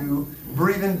on you,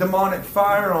 breathing demonic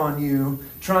fire on you,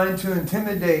 trying to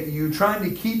intimidate you, trying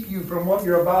to keep you from what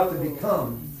you're about to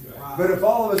become. But if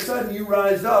all of a sudden you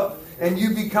rise up and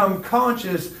you become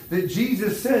conscious that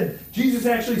Jesus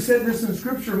actually said this in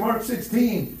Scripture, Mark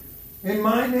 16, in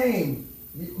my name,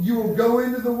 you will go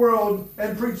into the world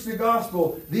and preach the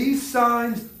gospel. These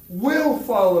signs will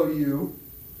follow you.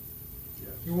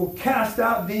 You will cast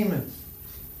out demons.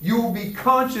 You will be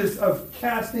conscious of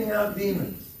casting out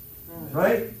demons.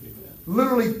 Right?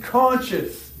 Literally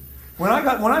conscious. When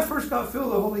I first got filled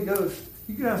with the Holy Ghost,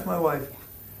 you can ask my wife,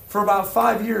 for about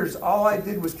 5 years, all I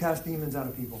did was cast demons out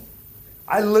of people.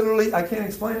 I can't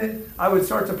explain it. I would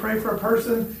start to pray for a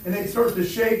person, and they'd start to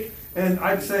shake, and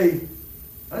I'd say,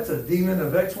 that's a demon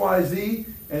of XYZ,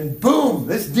 and boom,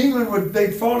 this demon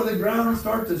they'd fall to the ground,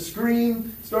 start to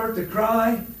scream, start to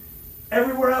cry.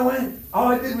 Everywhere I went, all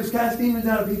I did was cast demons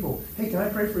out of people. Hey, can I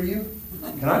pray for you?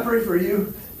 Can I pray for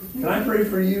you? Can I pray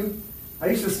for you? I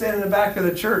used to stand in the back of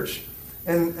the church,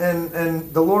 and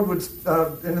the Lord would,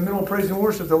 in the middle of praise and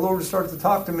worship, the Lord would start to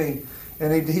talk to me,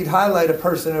 and he'd highlight a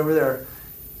person over there.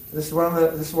 This is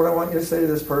what I want you to say to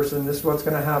this person. This is what's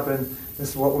going to happen. This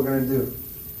is what we're going to do.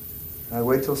 I'd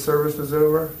wait till service was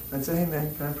over. I'd say, hey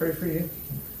man, can I pray for you?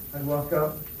 I'd walk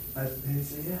up. He'd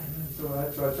say, yeah. So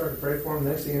I started to pray for him.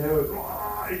 Next thing you know,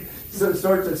 it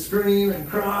starts to scream and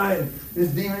cry, and this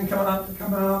demon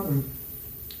come out. And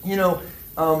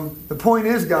the point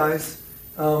is, guys,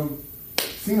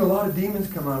 seeing a lot of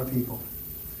demons come out of people,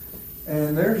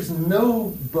 and there's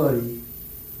nobody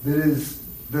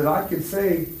that I could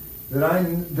say that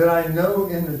I know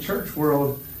in the church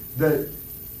world that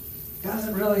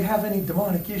doesn't really have any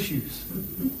demonic issues,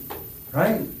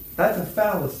 right? That's a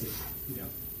fallacy. Yeah.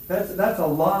 That's a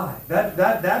lie.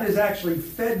 That is actually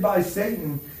fed by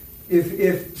Satan.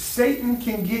 If Satan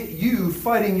can get you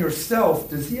fighting yourself,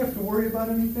 does he have to worry about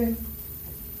anything?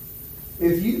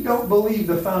 if you don't believe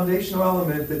the foundational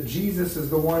element that Jesus is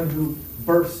the one who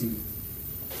births you,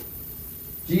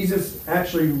 Jesus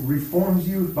actually reforms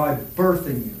you by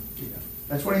birthing you.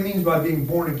 That's what he means by being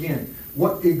born again.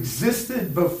 What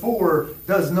existed before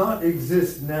does not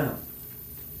exist now.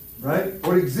 Right?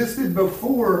 What existed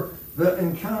before the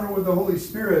encounter with the Holy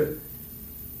Spirit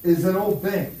is an old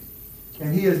thing.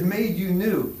 And he has made you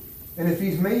new. And if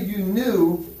he's made you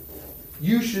new,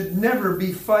 you should never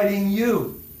be fighting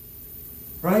you.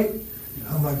 Right?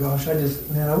 Oh my gosh, I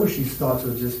wish these thoughts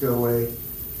would just go away.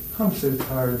 I'm so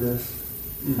tired of this.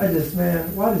 Why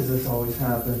does this always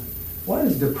happen? Why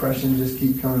does depression just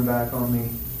keep coming back on me?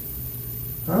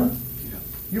 Huh? Yeah.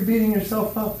 You're beating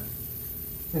yourself up.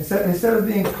 Instead of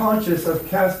being conscious of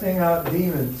casting out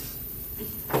demons,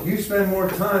 you spend more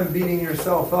time beating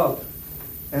yourself up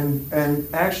and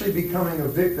actually becoming a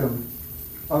victim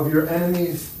of your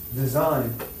enemy's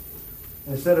design.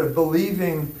 Instead of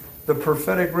believing the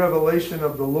prophetic revelation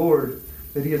of the Lord,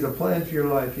 that he has a plan for your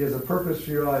life, he has a purpose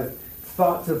for your life,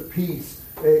 thoughts of peace,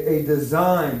 a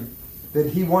design that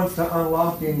he wants to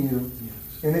unlock in you.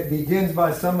 Yes. And it begins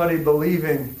by somebody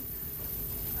believing,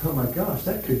 oh my gosh,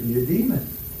 that could be a demon.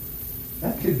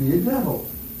 That could be a devil.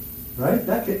 Right?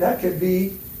 That could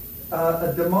be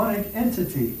a demonic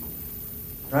entity.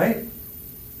 Right?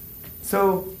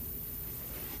 So,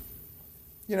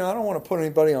 I don't want to put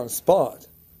anybody on the spot.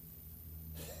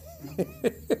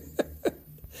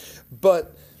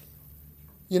 But,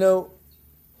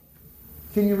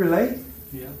 can you relate?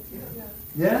 Yeah.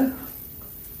 Yeah?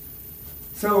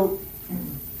 So,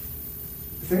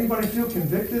 does anybody feel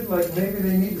convicted? Like maybe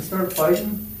they need to start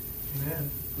fighting?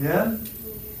 Yeah?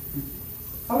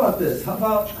 How about this? How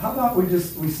about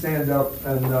we stand up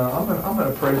and I'm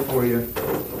gonna pray for you.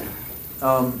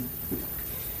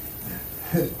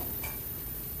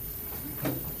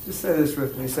 Just say this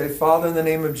with me. Say, Father, in the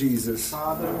name of Jesus.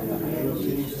 Father, in the name of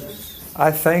Jesus.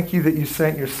 I thank you that you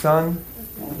sent your Son.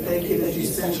 Thank you that you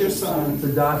sent your Son to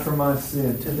die for my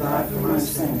sin. To die for my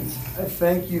sins. I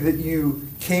thank you that you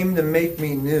came to make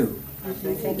me new. I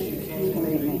thank you that you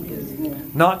made me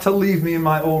new. Not to leave me in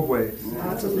my old ways.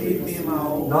 Not to leave me in my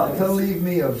old ways. Not to leave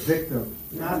me a victim.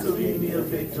 Not to leave me a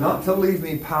victim. Not to leave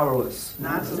me powerless.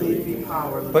 Not to leave me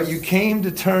powerless. But you came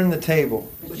to turn the table.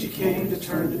 But you came to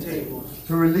turn the tables.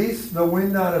 To release the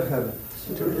wind out of heaven.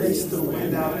 To release the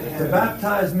wind out of heaven. To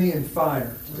baptize me in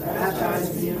fire. To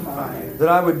baptize me in fire. That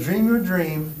I would dream your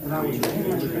dream. That I would dream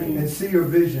your dream. And see your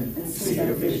vision. And see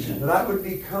your vision. That I would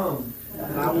become.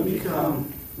 That I would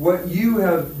become. What you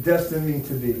have destined me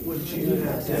to be. What you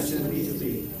have destined me to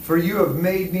be. For you have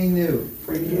made me new.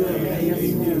 For you have made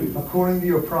me new. According to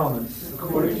your promise.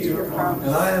 According to your promise.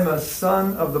 And I am a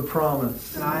son of the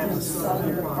promise. And I am a son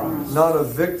of the promise. Not a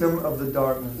victim of the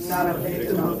darkness. Not a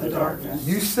victim of the darkness.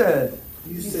 You said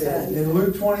in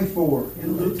Luke 24.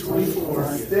 In Luke 24.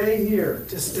 To stay here.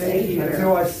 To stay here.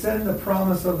 Until I send the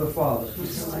promise of the Father.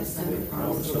 Until I send the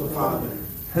promise of the Father.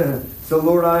 So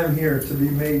Lord, I am here to be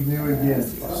made new again.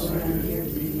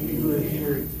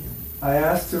 I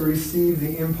ask to receive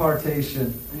the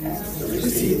impartation.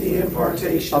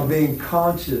 Of being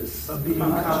conscious. Of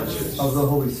the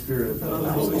Holy Spirit.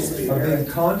 Of being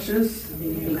conscious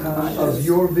of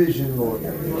your vision, Lord.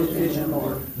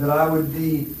 That I would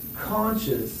be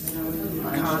conscious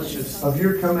of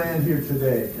your command here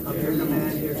today.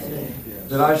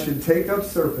 That I should take up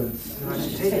serpents.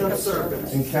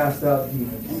 And cast out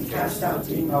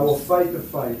demons. I will fight the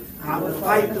fight. I will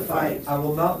fight the fight. I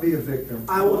will not be a victim.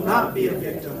 I will not be a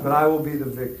victim. But I will be the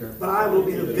victor. But I will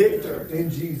be the victor. In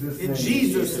Jesus' name. In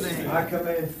Jesus' name. I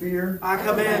command fear. I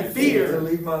command fear. To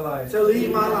leave my life. To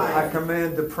leave my life. I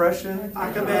command depression.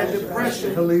 I command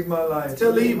depression. To leave my life.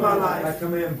 To leave my life. I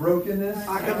command brokenness.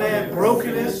 I command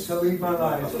brokenness. To leave my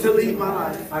life. To leave my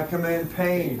life. I command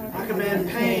pain. I command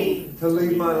pain. To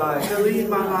leave my life. To leave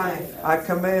my life. I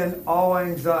command all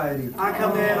anxiety. I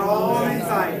command all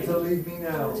anxiety. To leave me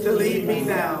now. To leave me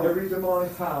now. Every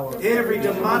demonic power. Every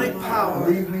demonic power.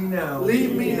 Leave me now.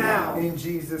 Leave me now. In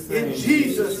Jesus' name. In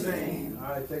Jesus' name. All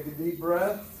right, take a deep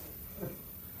breath.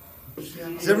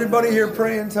 Is everybody here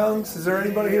pray in tongues? Is there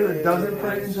anybody here that doesn't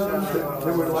pray in tongues?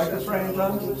 That would like to pray in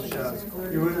tongues?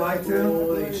 You would like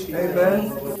to?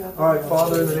 Amen. All right,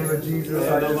 Father, in the name of Jesus,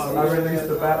 I release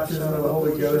the baptism of the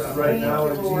Holy Ghost right now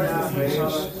in Jesus' name.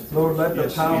 Lord, let the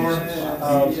power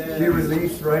be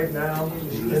released right now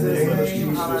in the name of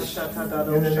Jesus.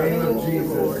 In the name of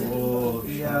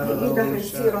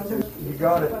Jesus. You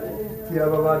got it.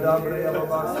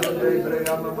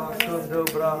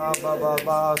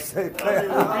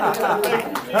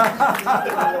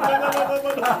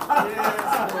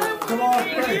 Come on,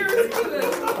 pray.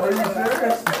 Are you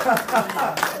serious?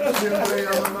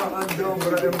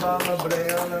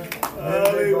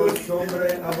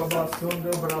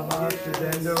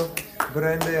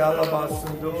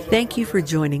 Thank you for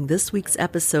joining this week's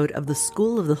episode of the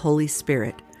School of the Holy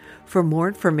Spirit. For more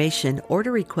information or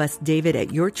to request David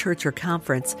at your church or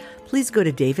conference, please go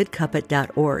to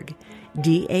davidcuppett.org,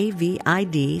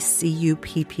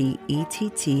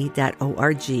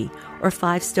 davidcuppett.org, or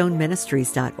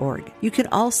fivestoneministries.org. You can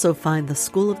also find the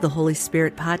School of the Holy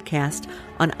Spirit podcast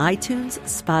on iTunes,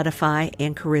 Spotify,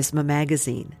 and Charisma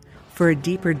Magazine. For a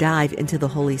deeper dive into the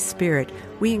Holy Spirit,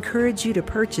 we encourage you to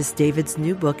purchase David's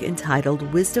new book entitled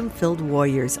Wisdom-Filled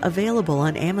Warriors, available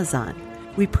on Amazon.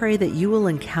 We pray that you will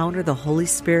encounter the Holy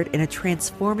Spirit in a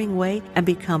transforming way and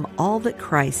become all that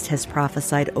Christ has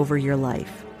prophesied over your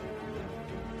life.